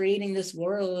 and I'm creating this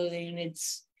world, and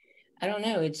I don't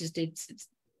know, it's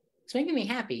making me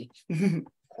happy.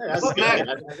 That's good.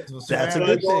 That's a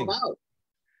good thing.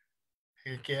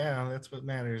 Heck yeah, that's what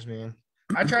matters, man.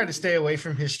 I try to stay away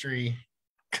from history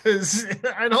because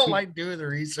I don't like doing the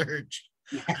research.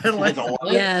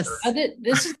 Yes.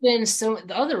 This has been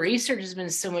all the research has been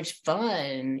so much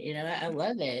fun. I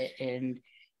love it. And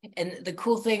the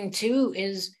cool thing too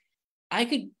is I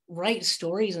could write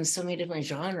stories in so many different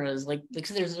genres. Like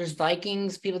there's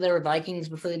Vikings, people that were Vikings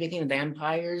before they became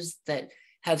vampires that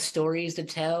have stories to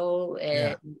tell.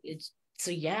 And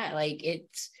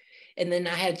and then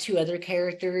I had two other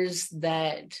characters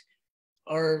that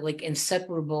are like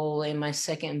inseparable in my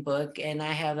second book, and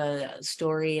I have a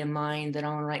story in mind that I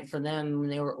want to write for them when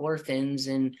they were orphans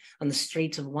and on the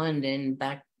streets of London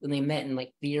back when they met in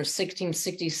like the year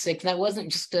 1666. That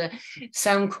wasn't just to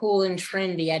sound cool and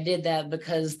trendy. I did that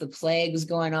because the plague was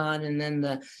going on, and then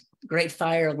the Great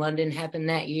Fire of London happened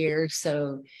that year.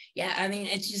 So yeah, I mean,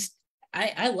 it's just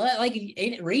I love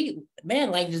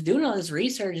just doing all this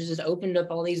research has just opened up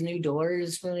all these new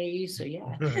doors for me. So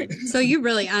yeah. So you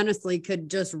really honestly could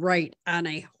just write on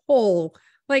a whole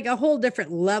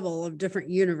different level of different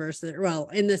universes. Well,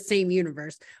 in the same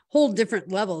universe, whole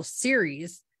different level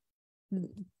series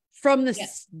from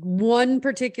this one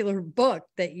particular book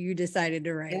that you decided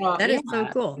to write. That is so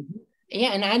cool.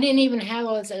 Yeah, and I didn't even have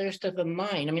all this other stuff in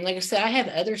mind. I mean, like I said, I have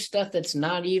other stuff that's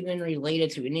not even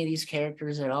related to any of these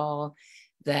characters at all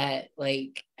that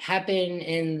like happen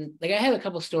in, like I have a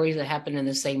couple stories that happen in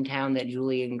the same town that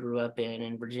Julian grew up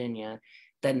in Virginia.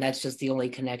 Then that's just the only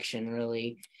connection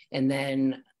really. And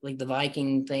then like the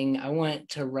Viking thing, I want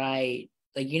to write,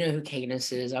 like, who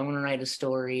Canis is. I want to write a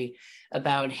story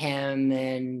about him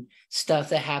and stuff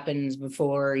that happens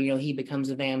before, he becomes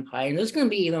a vampire. And there's going to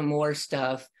be even more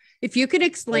stuff. If you could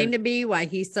explain to me why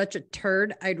he's such a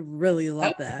turd, I'd really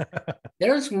love that.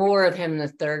 There's more of him in the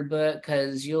third book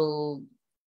because you'll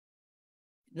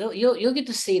get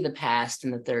to see the past in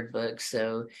the third book.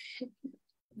 So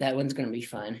that one's going to be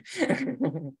fun.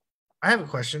 I have a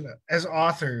question. As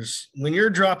authors, when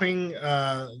you're dropping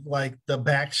like the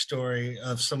backstory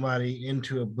of somebody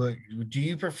into a book, do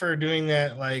you prefer doing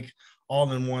that like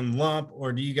all in one lump,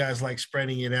 or do you guys like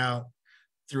spreading it out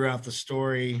throughout the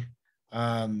story?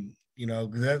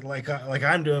 That like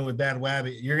I'm doing with Bad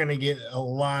Wabbit, you're going to get a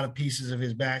lot of pieces of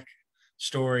his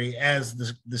backstory as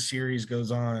the series goes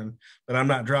on, but I'm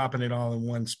not dropping it all in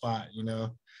one spot,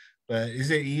 But is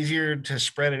it easier to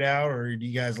spread it out, or do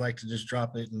you guys like to just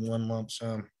drop it in one lump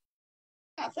sum?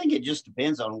 I think it just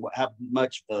depends on how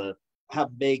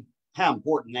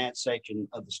important that section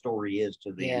of the story is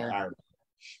to the entire.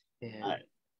 Yeah.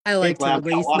 I like to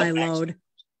release my load.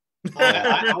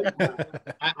 I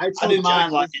do mine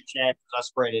like in chapters. I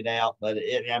spread it out, but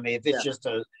if it's just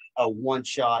a one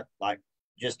shot, like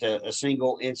just a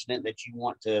single incident that you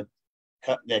want to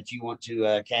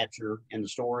capture in the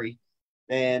story,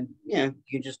 then you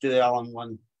can just do it all in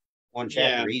one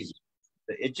chapter easy.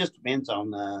 But it just depends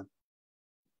on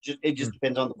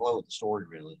depends on the flow of the story,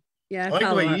 really. Yeah, I like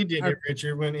the way you did it,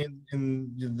 Richard, when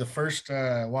in the first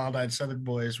Wild-Eyed Southern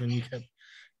Boys, when you kept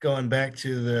going back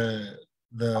to the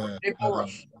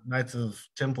Knights of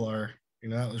Templar.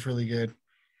 That was really good.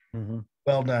 Mm-hmm.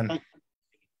 Well done.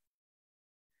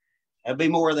 There'll be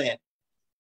more of that.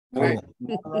 More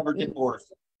Robert DeForest.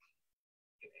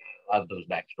 I love those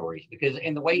backstories because,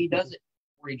 and the way he does it,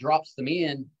 where he drops them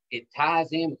in, it ties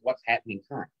in with what's happening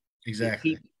currently.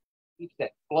 Exactly. It keeps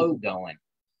that flow going.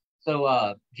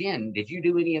 So, Jenn, did you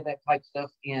do any of that type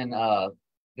stuff in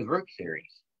the group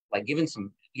series, like giving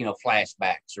some,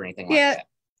 flashbacks or anything like that?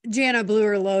 Jana blew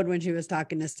her load when she was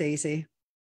talking to Stacy.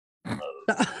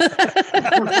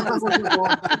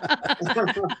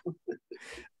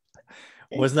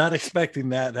 Was not expecting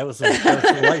that. That was a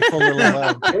delightful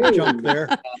little jump there.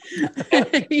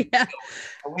 Yeah.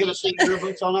 Are we going to see your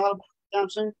books on Audible anytime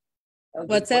soon?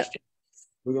 What's that?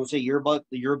 We're going to see your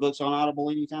books on Audible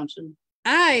anytime soon?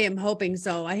 I am hoping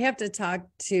so. I have to talk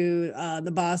to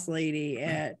the boss lady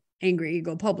at Angry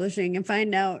Eagle Publishing and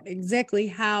find out exactly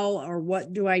how or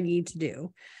what do I need to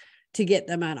do to get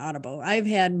them on Audible. I've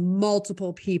had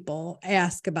multiple people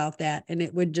ask about that, and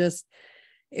it would just,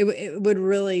 it would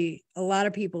really, a lot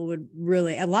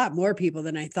more people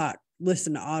than I thought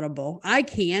listen to Audible. I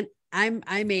can't.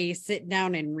 I may sit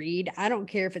down and read. I don't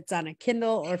care if it's on a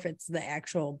Kindle or if it's the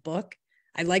actual book.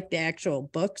 I like the actual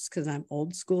books because I'm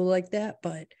old school like that,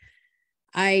 but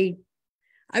I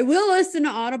will listen to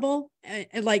Audible,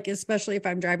 like especially if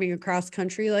I'm driving across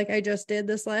country like I just did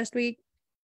this last week.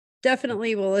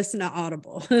 Definitely will listen to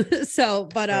Audible. So,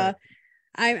 but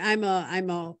I'm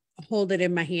a hold it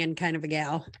in my hand kind of a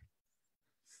gal.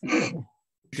 Do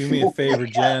me a favor,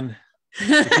 Jen.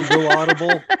 If you go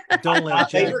Audible, don't let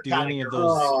Jack do any of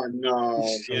those. Oh no,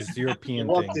 those European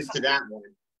walked things. into that one.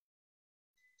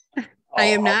 I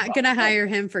am not going to hire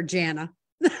him for Jana.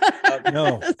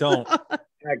 No, don't.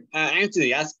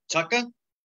 Anthony, ask Tucker.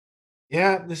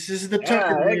 Yeah, this is the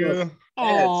Tucker review.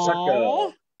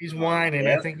 Oh, He's whining.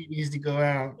 I think he needs to go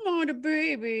out. Oh, the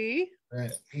baby.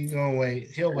 He's gonna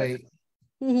wait. He'll wait.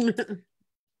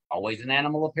 Always an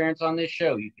animal appearance on this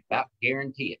show. You can about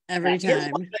guarantee it. Every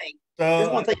time. There's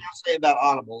one thing I'll say about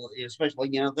Audible, especially,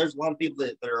 there's a lot of people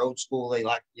that are old school. They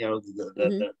like,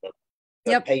 the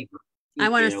Yep. paper. I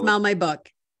want to smell my book.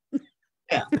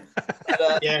 Yeah.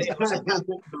 But,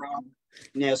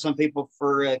 some people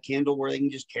prefer Kindle where they can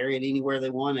just carry it anywhere they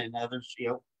want, and others,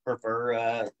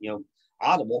 prefer,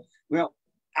 Audible. Well,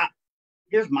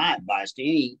 here's my advice to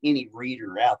any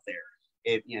reader out there.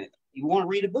 If you want to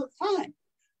read a book, fine.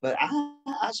 But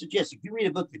I suggest if you read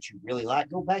a book that you really like,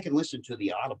 go back and listen to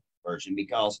the Audible version,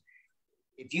 because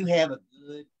if you have a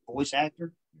good voice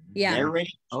actor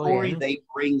narrating the story, they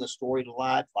bring the story to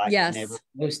life like never.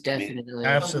 Most definitely.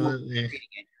 Absolutely.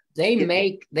 They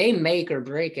make or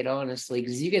break it, honestly,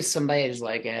 because you get somebody who's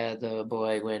like, the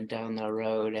boy went down the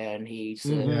road and he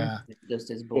said, just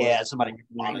his boy. Yeah, somebody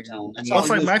monotone. That's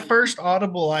like my first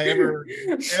Audible I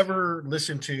ever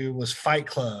listened to was Fight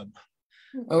Club.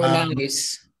 Oh,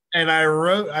 nice. And I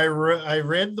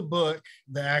read the book,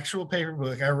 the actual paper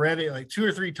book. I read it like 2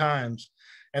 or 3 times,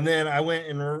 and then I went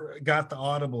and got the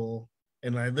Audible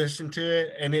and I listened to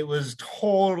it, and it was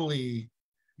totally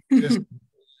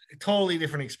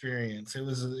different experience. It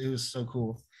was so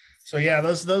cool. So yeah,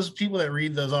 those people that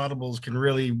read those Audibles can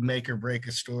really make or break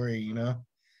a story,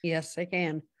 Yes, I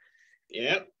can.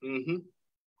 Yep. Mm-hmm.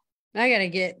 I gotta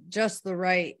get just the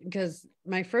right, because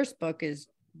my first book is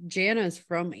Jana's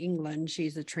from England.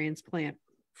 She's a transplant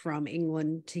from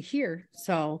England to here,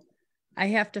 so I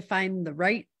have to find the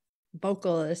right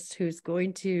vocalist who's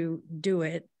going to do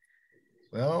it.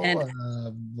 Well,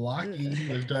 Blocky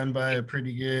was done by a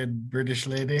pretty good British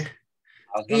lady. I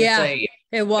was going to say,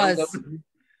 it was.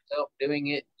 Doing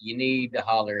it, you need to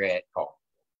holler at Carl.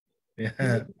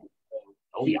 Yeah.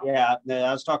 Oh yeah.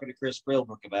 I was talking to Chris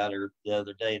Spielberg about her the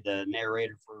other day, the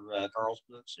narrator for Carl's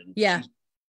books, and she's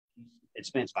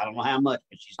expensive. I don't know how much,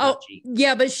 but she's not cheap.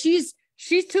 Yeah, but she's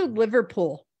to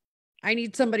Liverpool. I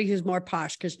need somebody who's more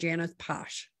posh, because Jana's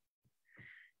posh.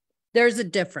 There's a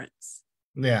difference.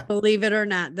 Yeah. Believe it or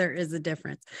not, there is a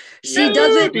difference. She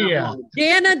doesn't. Yeah.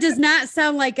 Jana does not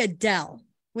sound like Adele.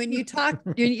 When you talk,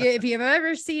 if you've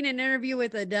ever seen an interview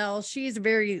with Adele, she's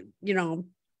very,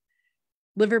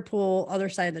 Liverpool, other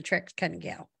side of the tracks kind of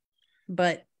gal.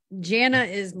 But Jana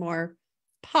is more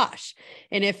posh.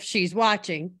 And if she's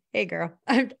watching, hey girl,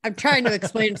 I'm trying to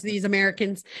explain to these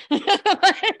Americans. But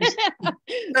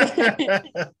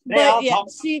yeah,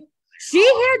 she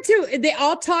had to, they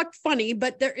all talk funny,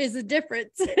 but there is a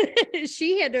difference.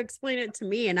 She had to explain it to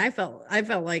me. And I felt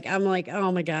like, I'm like,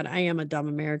 oh my God, I am a dumb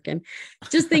American.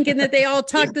 Just thinking that they all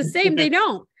talk the same. They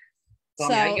don't.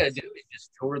 So all you got to do is just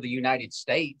tour the United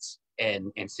States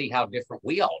and see how different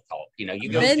we all talk. You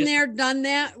go been there, done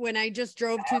that. When I just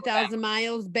drove 2,000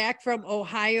 miles back from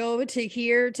Ohio to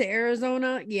here to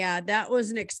Arizona. Yeah, that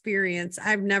was an experience.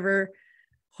 I've never,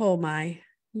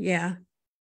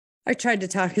 I tried to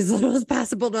talk as little as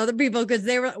possible to other people because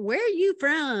they were, where are you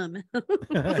from?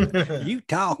 You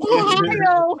talk.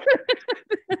 Ohio.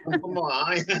 Come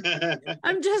on.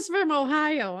 I'm just from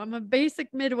Ohio. I'm a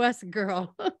basic Midwest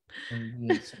girl.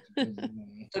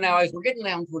 So now, as we're getting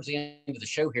down towards the end of the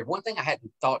show here, one thing I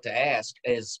hadn't thought to ask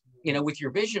is, with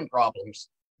your vision problems,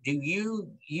 do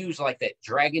you use like that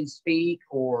dragon speak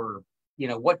or,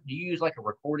 what do you use, like a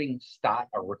recording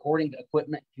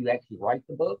equipment to actually write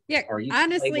the book? Yeah, Or you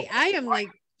honestly, I am like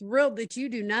thrilled that you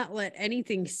do not let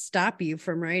anything stop you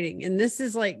from writing. And this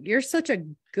is like, you're such a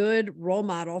good role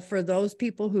model for those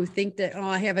people who think that, oh,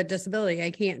 I have a disability,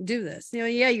 I can't do this. Yeah,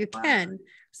 you can.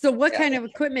 So what kind of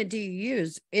equipment do you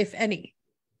use, if any?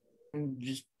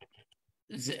 Just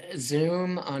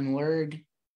Zoom on Word.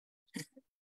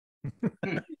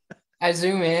 I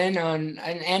zoom in on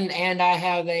and I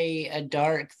have a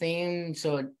dark theme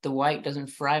so the white doesn't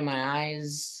fry my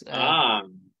eyes.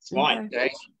 Smart.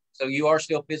 Okay. So you are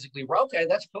still physically okay.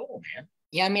 That's cool, man.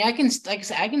 Yeah, I mean, I can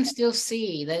still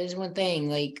see. That is one thing.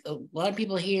 Like a lot of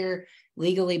people here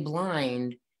legally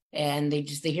blind, and they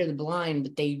hear the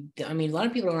blind, but a lot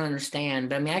of people don't understand.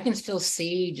 But I mean, I can still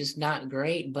see, just not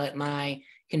great. But my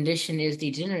condition is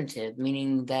degenerative,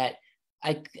 meaning that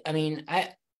I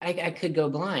could go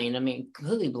blind. I mean,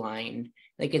 completely blind.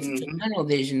 Like it's tunnel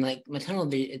vision. Like my tunnel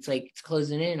vision, it's like it's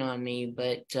closing in on me.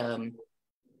 But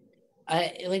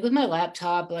I like with my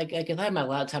laptop. Like if I have my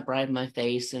laptop right in my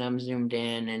face and I'm zoomed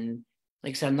in, and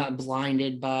like so I'm not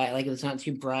blinded by like if it's not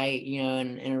too bright,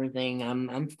 and everything.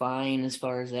 I'm fine as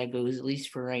far as that goes. At least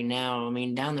for right now. I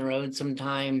mean, down the road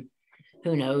sometime,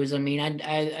 who knows? I mean,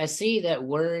 I see that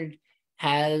Word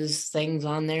has things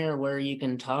on there where you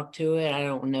can talk to it. I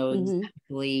don't know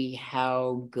exactly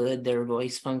how good their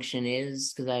voice function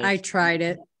is because I tried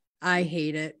it. I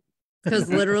hate it because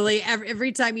literally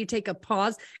every time you take a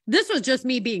pause, this was just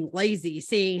me being lazy,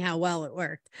 seeing how well it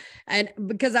worked. And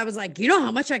because I was like, you know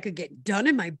how much I could get done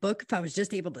in my book if I was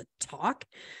just able to talk.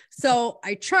 So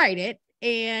I tried it.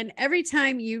 And every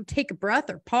time you take a breath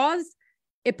or pause,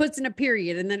 it puts in a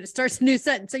period and then it starts a new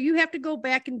sentence. So you have to go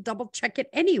back and double check it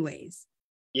anyways.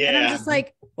 Yeah. And I'm just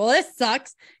like, well, this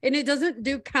sucks. And it doesn't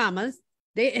do commas.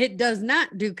 It does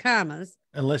not do commas.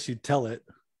 Unless you tell it.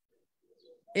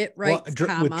 It writes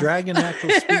comma. With Dragon Natural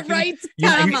Speaking, it writes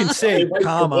comma. You can say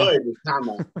comma.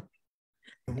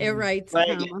 It writes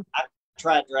Dragon, comma. I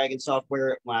tried Dragon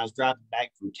software when I was driving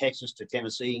back from Texas to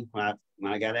Tennessee when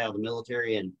I got out of the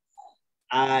military. And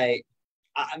I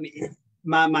mean,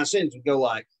 my sentence would go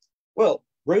like, well,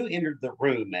 Rue entered the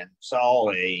room and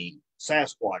saw a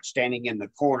Sasquatch standing in the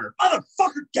corner.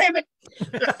 Motherfucker, damn it!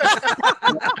 Get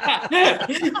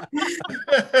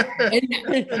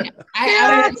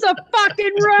off the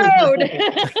fucking road.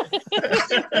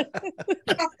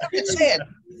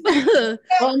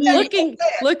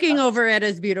 looking over at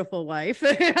his beautiful wife.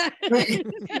 It's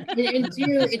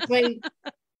like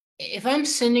if I'm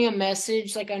sending a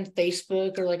message like on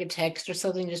Facebook or like a text or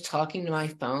something, just talking to my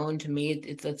phone, to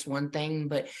me, that's one thing.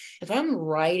 But if I'm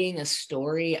writing a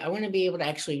story, I want to be able to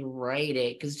actually write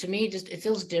it because to me, it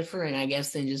feels different, I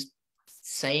guess, than just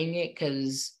saying it.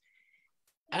 Because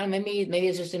I don't know, maybe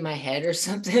it's just in my head or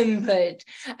something. But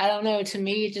I don't know. To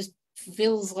me, it just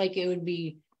feels like it would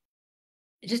be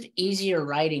just easier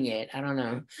writing it. I don't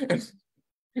know. I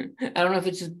don't know if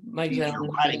it's just writing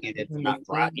it. It's not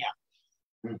right. Yeah.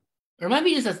 Or it might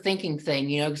be just a thinking thing,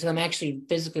 because I'm actually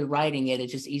physically writing it.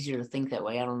 It's just easier to think that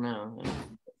way. I don't know.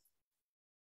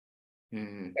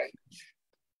 Got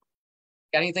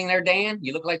anything there, Dan?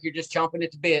 You look like you're just chomping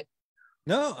at the bit.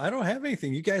 No, I don't have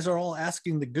anything. You guys are all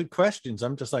asking the good questions.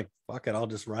 I'm just like, fuck it, I'll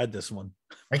just ride this one.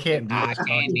 I can't do the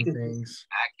talking things.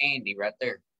 Eye candy right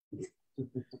there.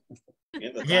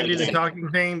 I can't do the talking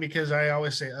thing because I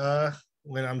always say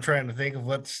when I'm trying to think of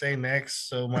what to say next.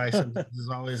 So my sentence is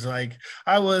always like,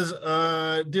 I was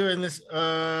doing this.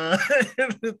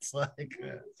 It's like,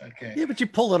 okay. Yeah, but you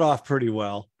pull it off pretty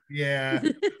well. Yeah.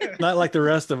 Not like the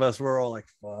rest of us. We're all like,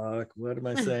 fuck, what am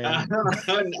I saying?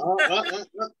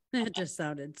 That just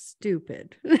sounded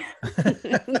stupid.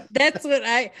 That's what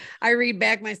I read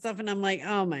back myself and I'm like,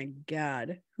 oh my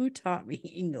God, who taught me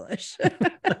English?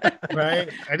 Right.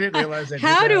 I didn't realize that.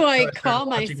 How do I call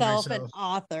myself an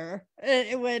author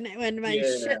when my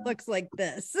shit looks like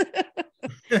this?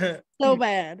 So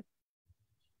bad.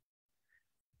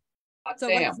 So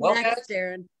what's next,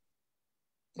 Darren?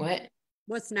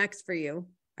 What's next for you?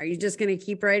 Are you just going to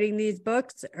keep writing these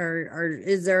books or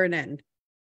is there an end?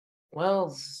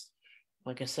 Well,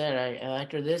 like I said,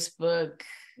 after this book,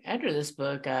 I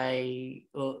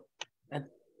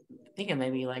think I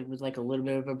maybe was a little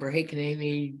bit of a break,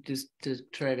 maybe just to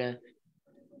try to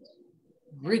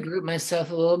regroup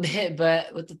myself a little bit.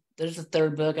 But there's a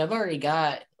third book. I've already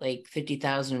got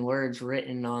 50,000 words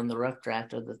written on the rough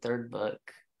draft of the third book.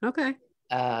 Okay.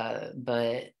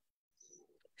 But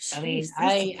I mean,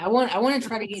 I want to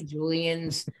try to get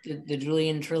the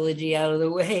Julian trilogy out of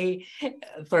the way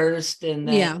first, and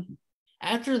then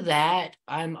After that,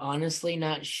 I'm honestly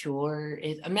not sure.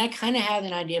 I mean, I kind of have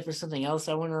an idea for something else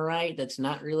I want to write that's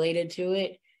not related to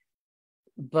it,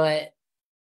 but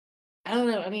I don't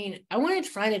know. I mean, I want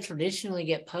to try to traditionally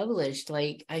get published.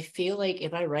 Like, I feel like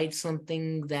if I write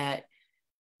something that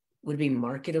would be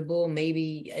marketable,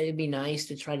 maybe it'd be nice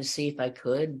to try to see if I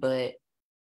could, but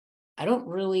I don't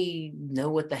really know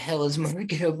what the hell is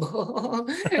marketable.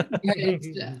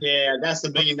 Yeah, that's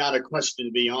 $1 million question,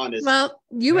 to be honest. Well,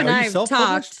 you and I have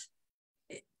talked.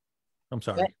 I'm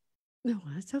sorry. No,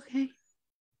 that's okay.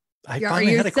 I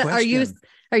finally had a question.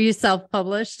 Are you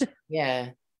self-published? Yeah.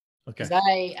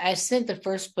 Okay. I sent the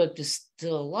first book to a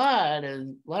lot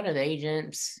of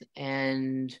agents,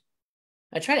 and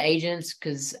I tried agents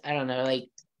because I don't know, like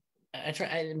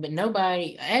but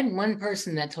nobody. I had one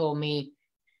person that told me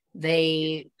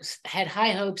they had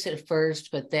high hopes at first,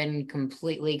 but then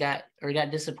completely got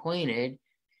disappointed.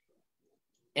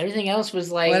 Everything else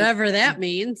was like whatever that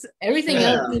means. Everything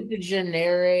else is a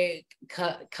generic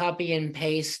copy and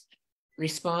paste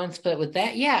response, but with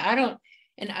that, yeah, I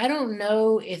don't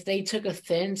know if they took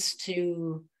offense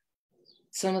to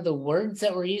some of the words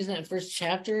that were used in that first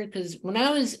chapter, because when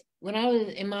I was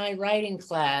in my writing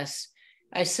class,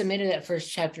 I submitted that first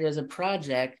chapter as a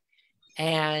project,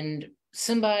 and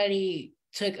somebody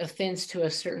took offense to a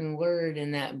certain word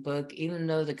in that book, even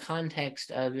though the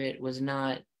context of it was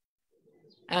not.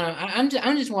 I don't know.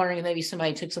 I'm just wondering if maybe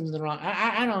somebody took something wrong.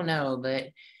 I don't know, but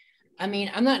I mean,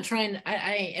 I'm not trying.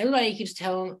 Everybody keeps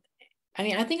telling. I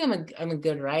mean, I think I'm a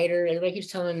good writer. Everybody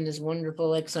keeps telling me this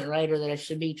wonderful, excellent writer that I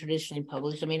should be traditionally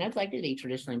published. I mean, I'd like to be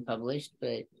traditionally published,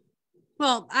 but.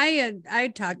 Well,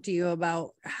 I talked to you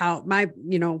about how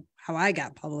I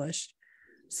got published.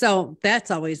 So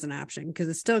that's always an option because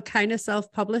it's still kind of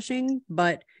self-publishing,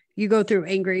 but you go through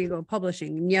Angry Eagle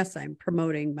Publishing. And yes, I'm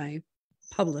promoting my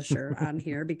publisher on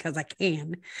here because I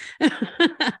can.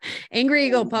 Angry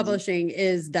Eagle Publishing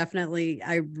is definitely,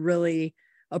 I really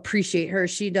appreciate her.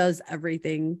 She does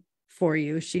everything for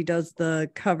you. She does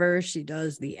the cover, she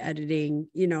does the editing,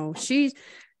 DJ's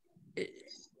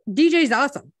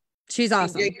awesome. She's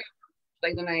awesome. DJ,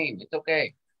 say the name. It's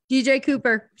okay. DJ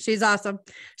Cooper. She's awesome.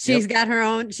 She's got her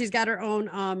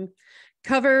own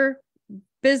cover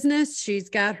business. She's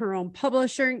got her own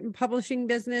publishing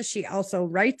business. She also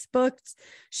writes books.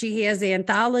 She has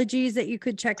anthologies that you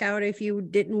could check out if you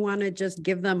didn't want to just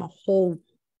give them a whole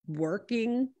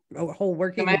working book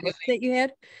that you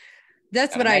had.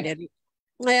 That's what I did.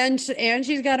 And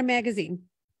she's got a magazine.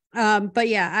 But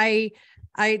yeah,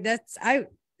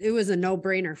 it was a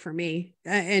no-brainer for me.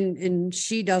 And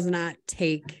she does not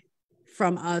take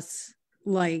from us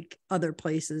like other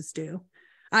places do.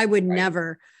 I would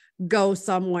never go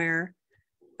somewhere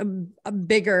a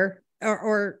bigger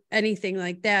or anything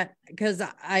like that because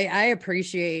I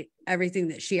appreciate everything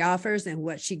that she offers and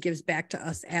what she gives back to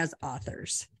us as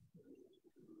authors.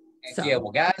 So. Yeah,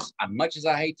 well, guys, as much as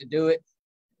I hate to do it,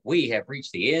 we have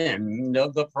reached the end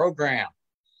of the program.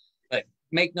 But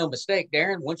make no mistake,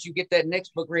 Darren, once you get that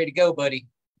next book ready to go, buddy,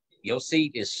 your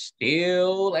seat is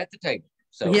still at the table.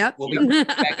 So we'll be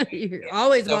back. You're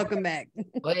always welcome back.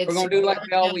 We're going to do like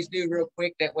we always do real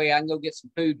quick. That way I can go get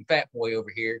some food and Fat Boy over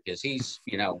here because he's,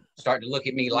 starting to look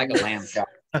at me like a lamb chop.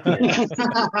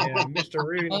 Mr.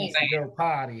 Rudy needs to go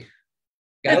potty.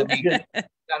 Gotta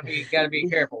be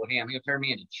careful with him. He'll turn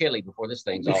me into chili before this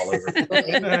thing's all over.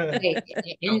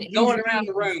 Going around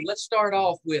the room, let's start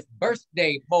off with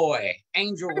birthday boy,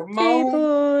 Angel Ramon.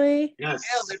 Boy. Yes.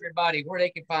 Tell everybody where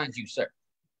they can find you, sir.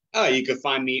 You can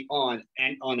find me on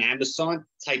Amazon.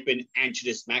 Type in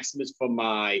Angelus Maximus for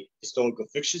my historical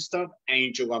fiction stuff,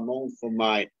 Angel Ramon for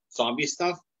my zombie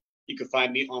stuff. You can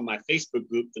find me on my Facebook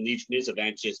group, The Legionnaires of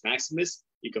Angelus Maximus.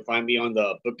 You can find me on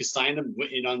the Book Asylum,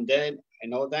 Written Undead,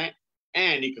 and all that.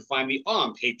 And you can find me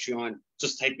on Patreon.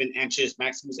 Just type in Angelus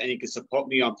Maximus, and you can support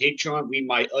me on Patreon, read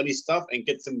my early stuff, and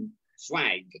get some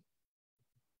swag.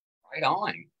 Right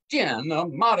on. Jenn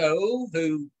Amato,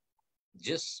 who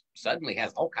just suddenly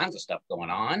has all kinds of stuff going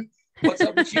on. What's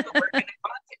up with you?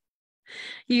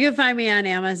 You can find me on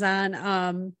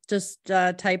Amazon. Just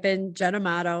type in Jenn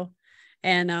Amato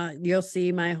and you'll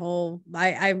see my whole,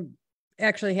 I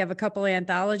actually have a couple of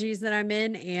anthologies that I'm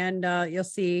in, and you'll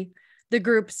see the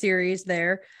group series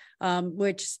there,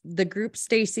 which the group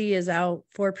Stacy is out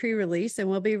for pre-release and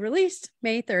will be released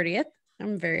May 30th.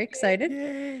 I'm very excited.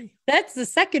 Yay. That's the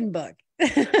second book.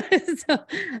 So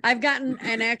I've gotten,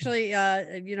 and actually,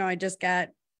 I just got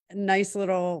nice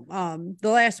little, the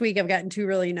last week I've gotten 2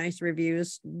 really nice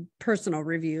reviews, personal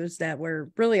reviews that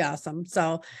were really awesome.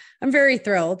 So I'm very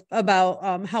thrilled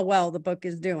about how well the book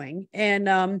is doing. And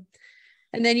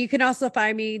And then you can also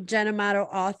find me, Jenn Amato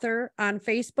Author, on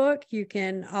Facebook. You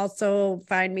can also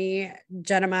find me,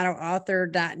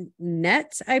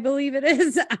 jennamatoauthor.net, I believe it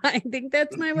is. I think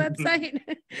that's my website.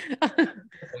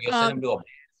 You'll send them to a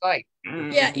site.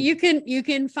 Yeah, you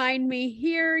can find me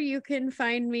here. You can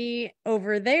find me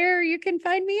over there. You can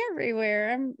find me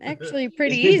everywhere. I'm actually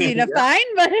pretty easy to find,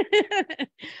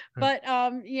 but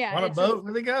yeah. On a boat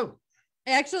with a goat.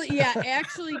 Actually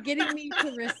getting me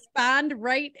to respond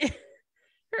right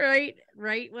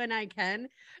when I can.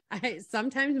 I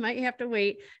sometimes might have to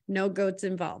wait. No goats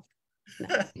involved.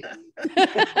 No.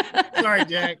 Sorry,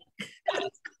 Jack.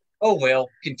 Oh, well,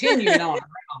 continuing on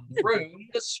around the room,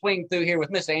 let's swing through here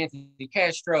with Mr. Anthony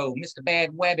Castro. Mr.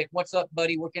 Bad Wabbit, what's up,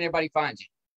 buddy? Where can everybody find you?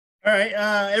 All right.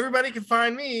 Everybody can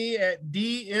find me at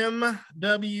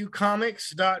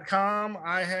dmwcomics.com.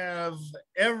 I have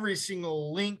every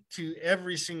single link to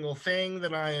every single thing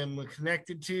that I am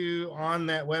connected to on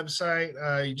that website.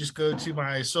 You just go to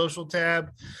my social tab.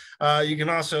 You can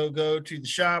also go to the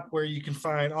shop where you can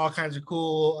find all kinds of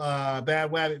cool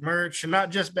Bad Wabbit merch, and not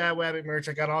just Bad Wabbit merch.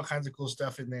 I got all kinds of cool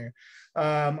stuff in there.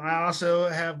 I also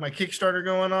have my Kickstarter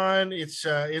going on. It's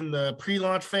in the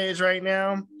pre-launch phase right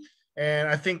now. And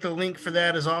I think the link for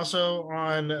that is also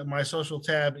on my social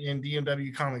tab in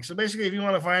DMW Comics. So basically, if you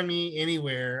want to find me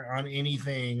anywhere on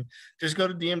anything, just go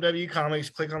to DMW Comics,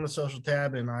 click on the social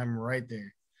tab, and I'm right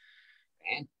there.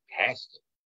 Fantastic.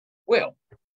 Well,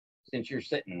 since you're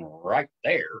sitting right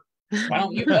there, why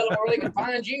don't you tell them where they can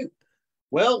find you?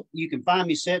 Well, you can find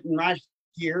me sitting right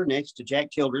here next to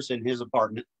Jack Childress in his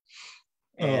apartment.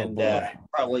 And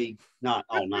probably not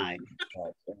all night.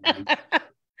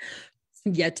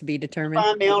 Yet to be determined.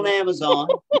 Find me on Amazon.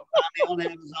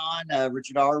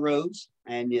 Richard R. Rose.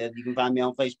 And you can find me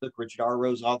on Facebook, Richard R.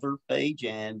 Rose author page,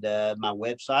 and my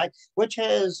website, which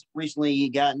has recently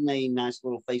gotten a nice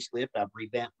little facelift. I've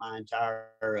revamped my entire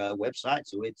website,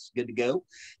 so it's good to go.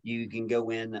 You can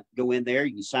go in there.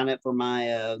 You can sign up for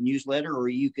my newsletter, or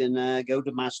you can go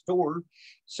to my store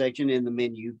section in the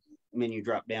menu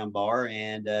drop down bar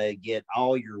and get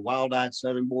all your Wild-Eyed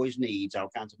Southern Boys needs, all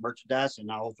kinds of merchandise, and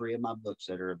all 3 of my books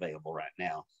that are available right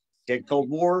now. Dead Cold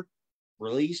War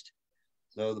released,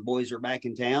 so the boys are back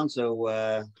in town,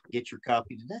 so get your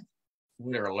copy today.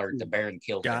 Winter alert, the Baron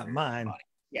killed got mine.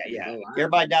 Yeah.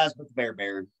 Everybody dies but the Bear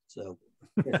Baron, so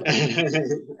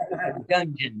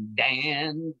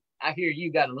Dungeondan, I hear you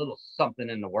got a little something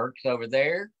in the works over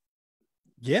there.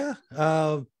 Yeah,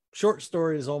 short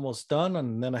story is almost done,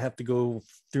 and then I have to go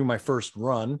through my first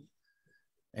run.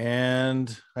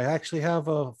 And I actually have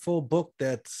a full book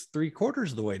that's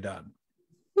 3/4 of the way done.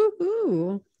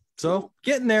 Woohoo! So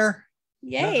getting there.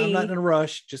 Yay! I'm not in a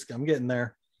rush. I'm getting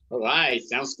there. All right,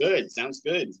 sounds good.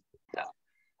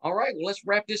 All right, well, let's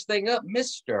wrap this thing up,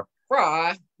 Mr.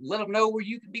 Frey. Let them know where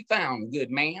you can be found, good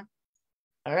man.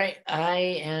 All right,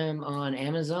 I am on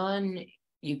Amazon.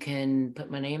 You can put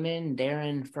my name in,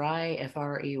 Darren Frey,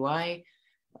 Frey.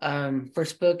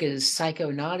 First book is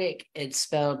Psychonautic. It's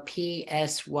spelled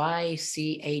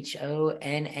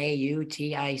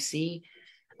Psychonautic.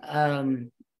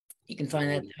 You can find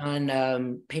that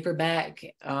on paperback,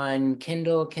 on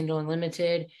Kindle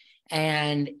Unlimited,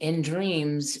 and In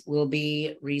Dreams will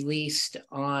be released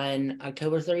on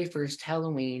October 31st,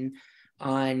 Halloween,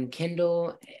 on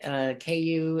Kindle,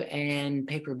 KU, and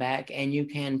paperback, and you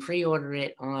can pre-order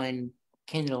it on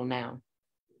Kindle now.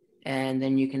 And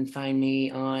then you can find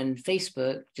me on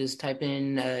Facebook. Just type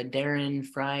in Darren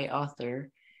Frey author,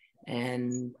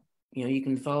 and you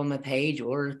can follow my page,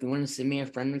 or if you want to send me a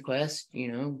friend request,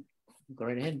 go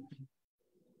right ahead.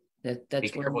 That's be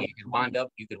careful. You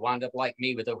could wind up like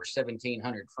me with over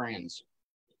 1,700 friends.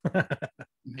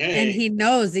 And he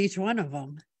knows each one of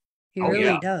them. He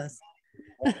really does.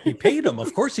 He paid him.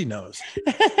 Of course he knows.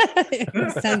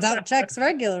 Sends out checks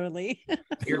regularly.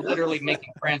 You're literally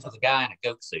making friends with a guy in a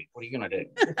goat suit. What are you going to do?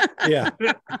 Yeah.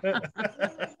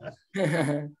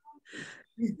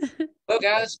 Well,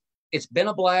 guys, it's been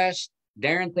a blast.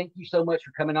 Darren, thank you so much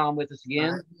for coming on with us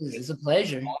again. It's a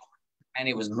pleasure. And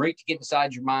it was great to get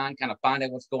inside your mind, kind of find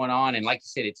out what's going on. And like you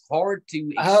said, it's hard to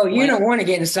explain. Oh, you don't want to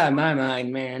get inside my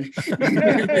mind, man.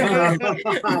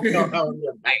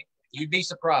 Hey, you'd be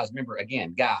surprised. Remember,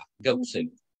 again, guy, goat suit.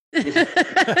 Yeah,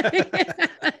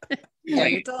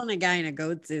 you're telling a guy in a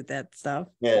goat suit that stuff.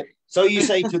 Yeah. So you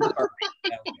say to the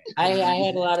I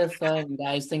had a lot of fun,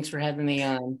 guys. Thanks for having me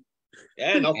on.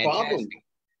 Yeah, no problem.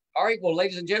 All right, well,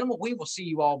 ladies and gentlemen, we will see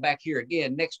you all back here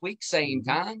again next week, same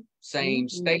time, same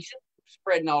station,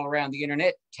 spreading all around the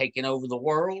internet, taking over the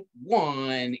world,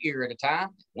 one ear at a time,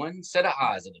 one set of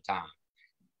eyes at a time.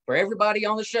 For everybody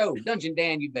on the show,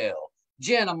 Dungeondan Uebel,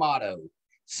 Jenn Amato,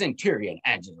 Centurion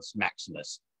Angelus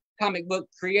Maximus, comic book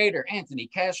creator Anthony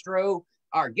Castro,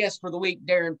 our guest for the week,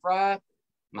 Darren Frey,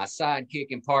 my sidekick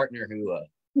and partner who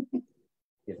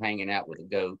is hanging out with a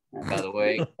goat, by the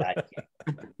way.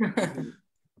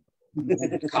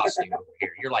 Costume over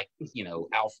here. You're like,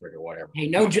 Alfred or whatever. Hey,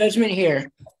 no judgment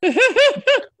here.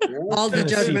 All the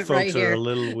Tennessee judgment folks right are here. a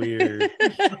little weird.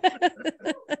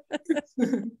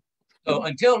 So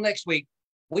until next week,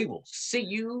 we will see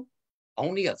you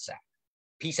on the other side.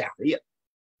 Peace out. Yeah.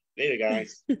 Later,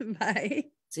 guys. Bye.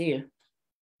 See you.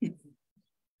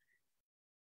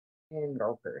 And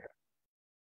okay.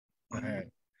 All right.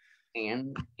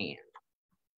 And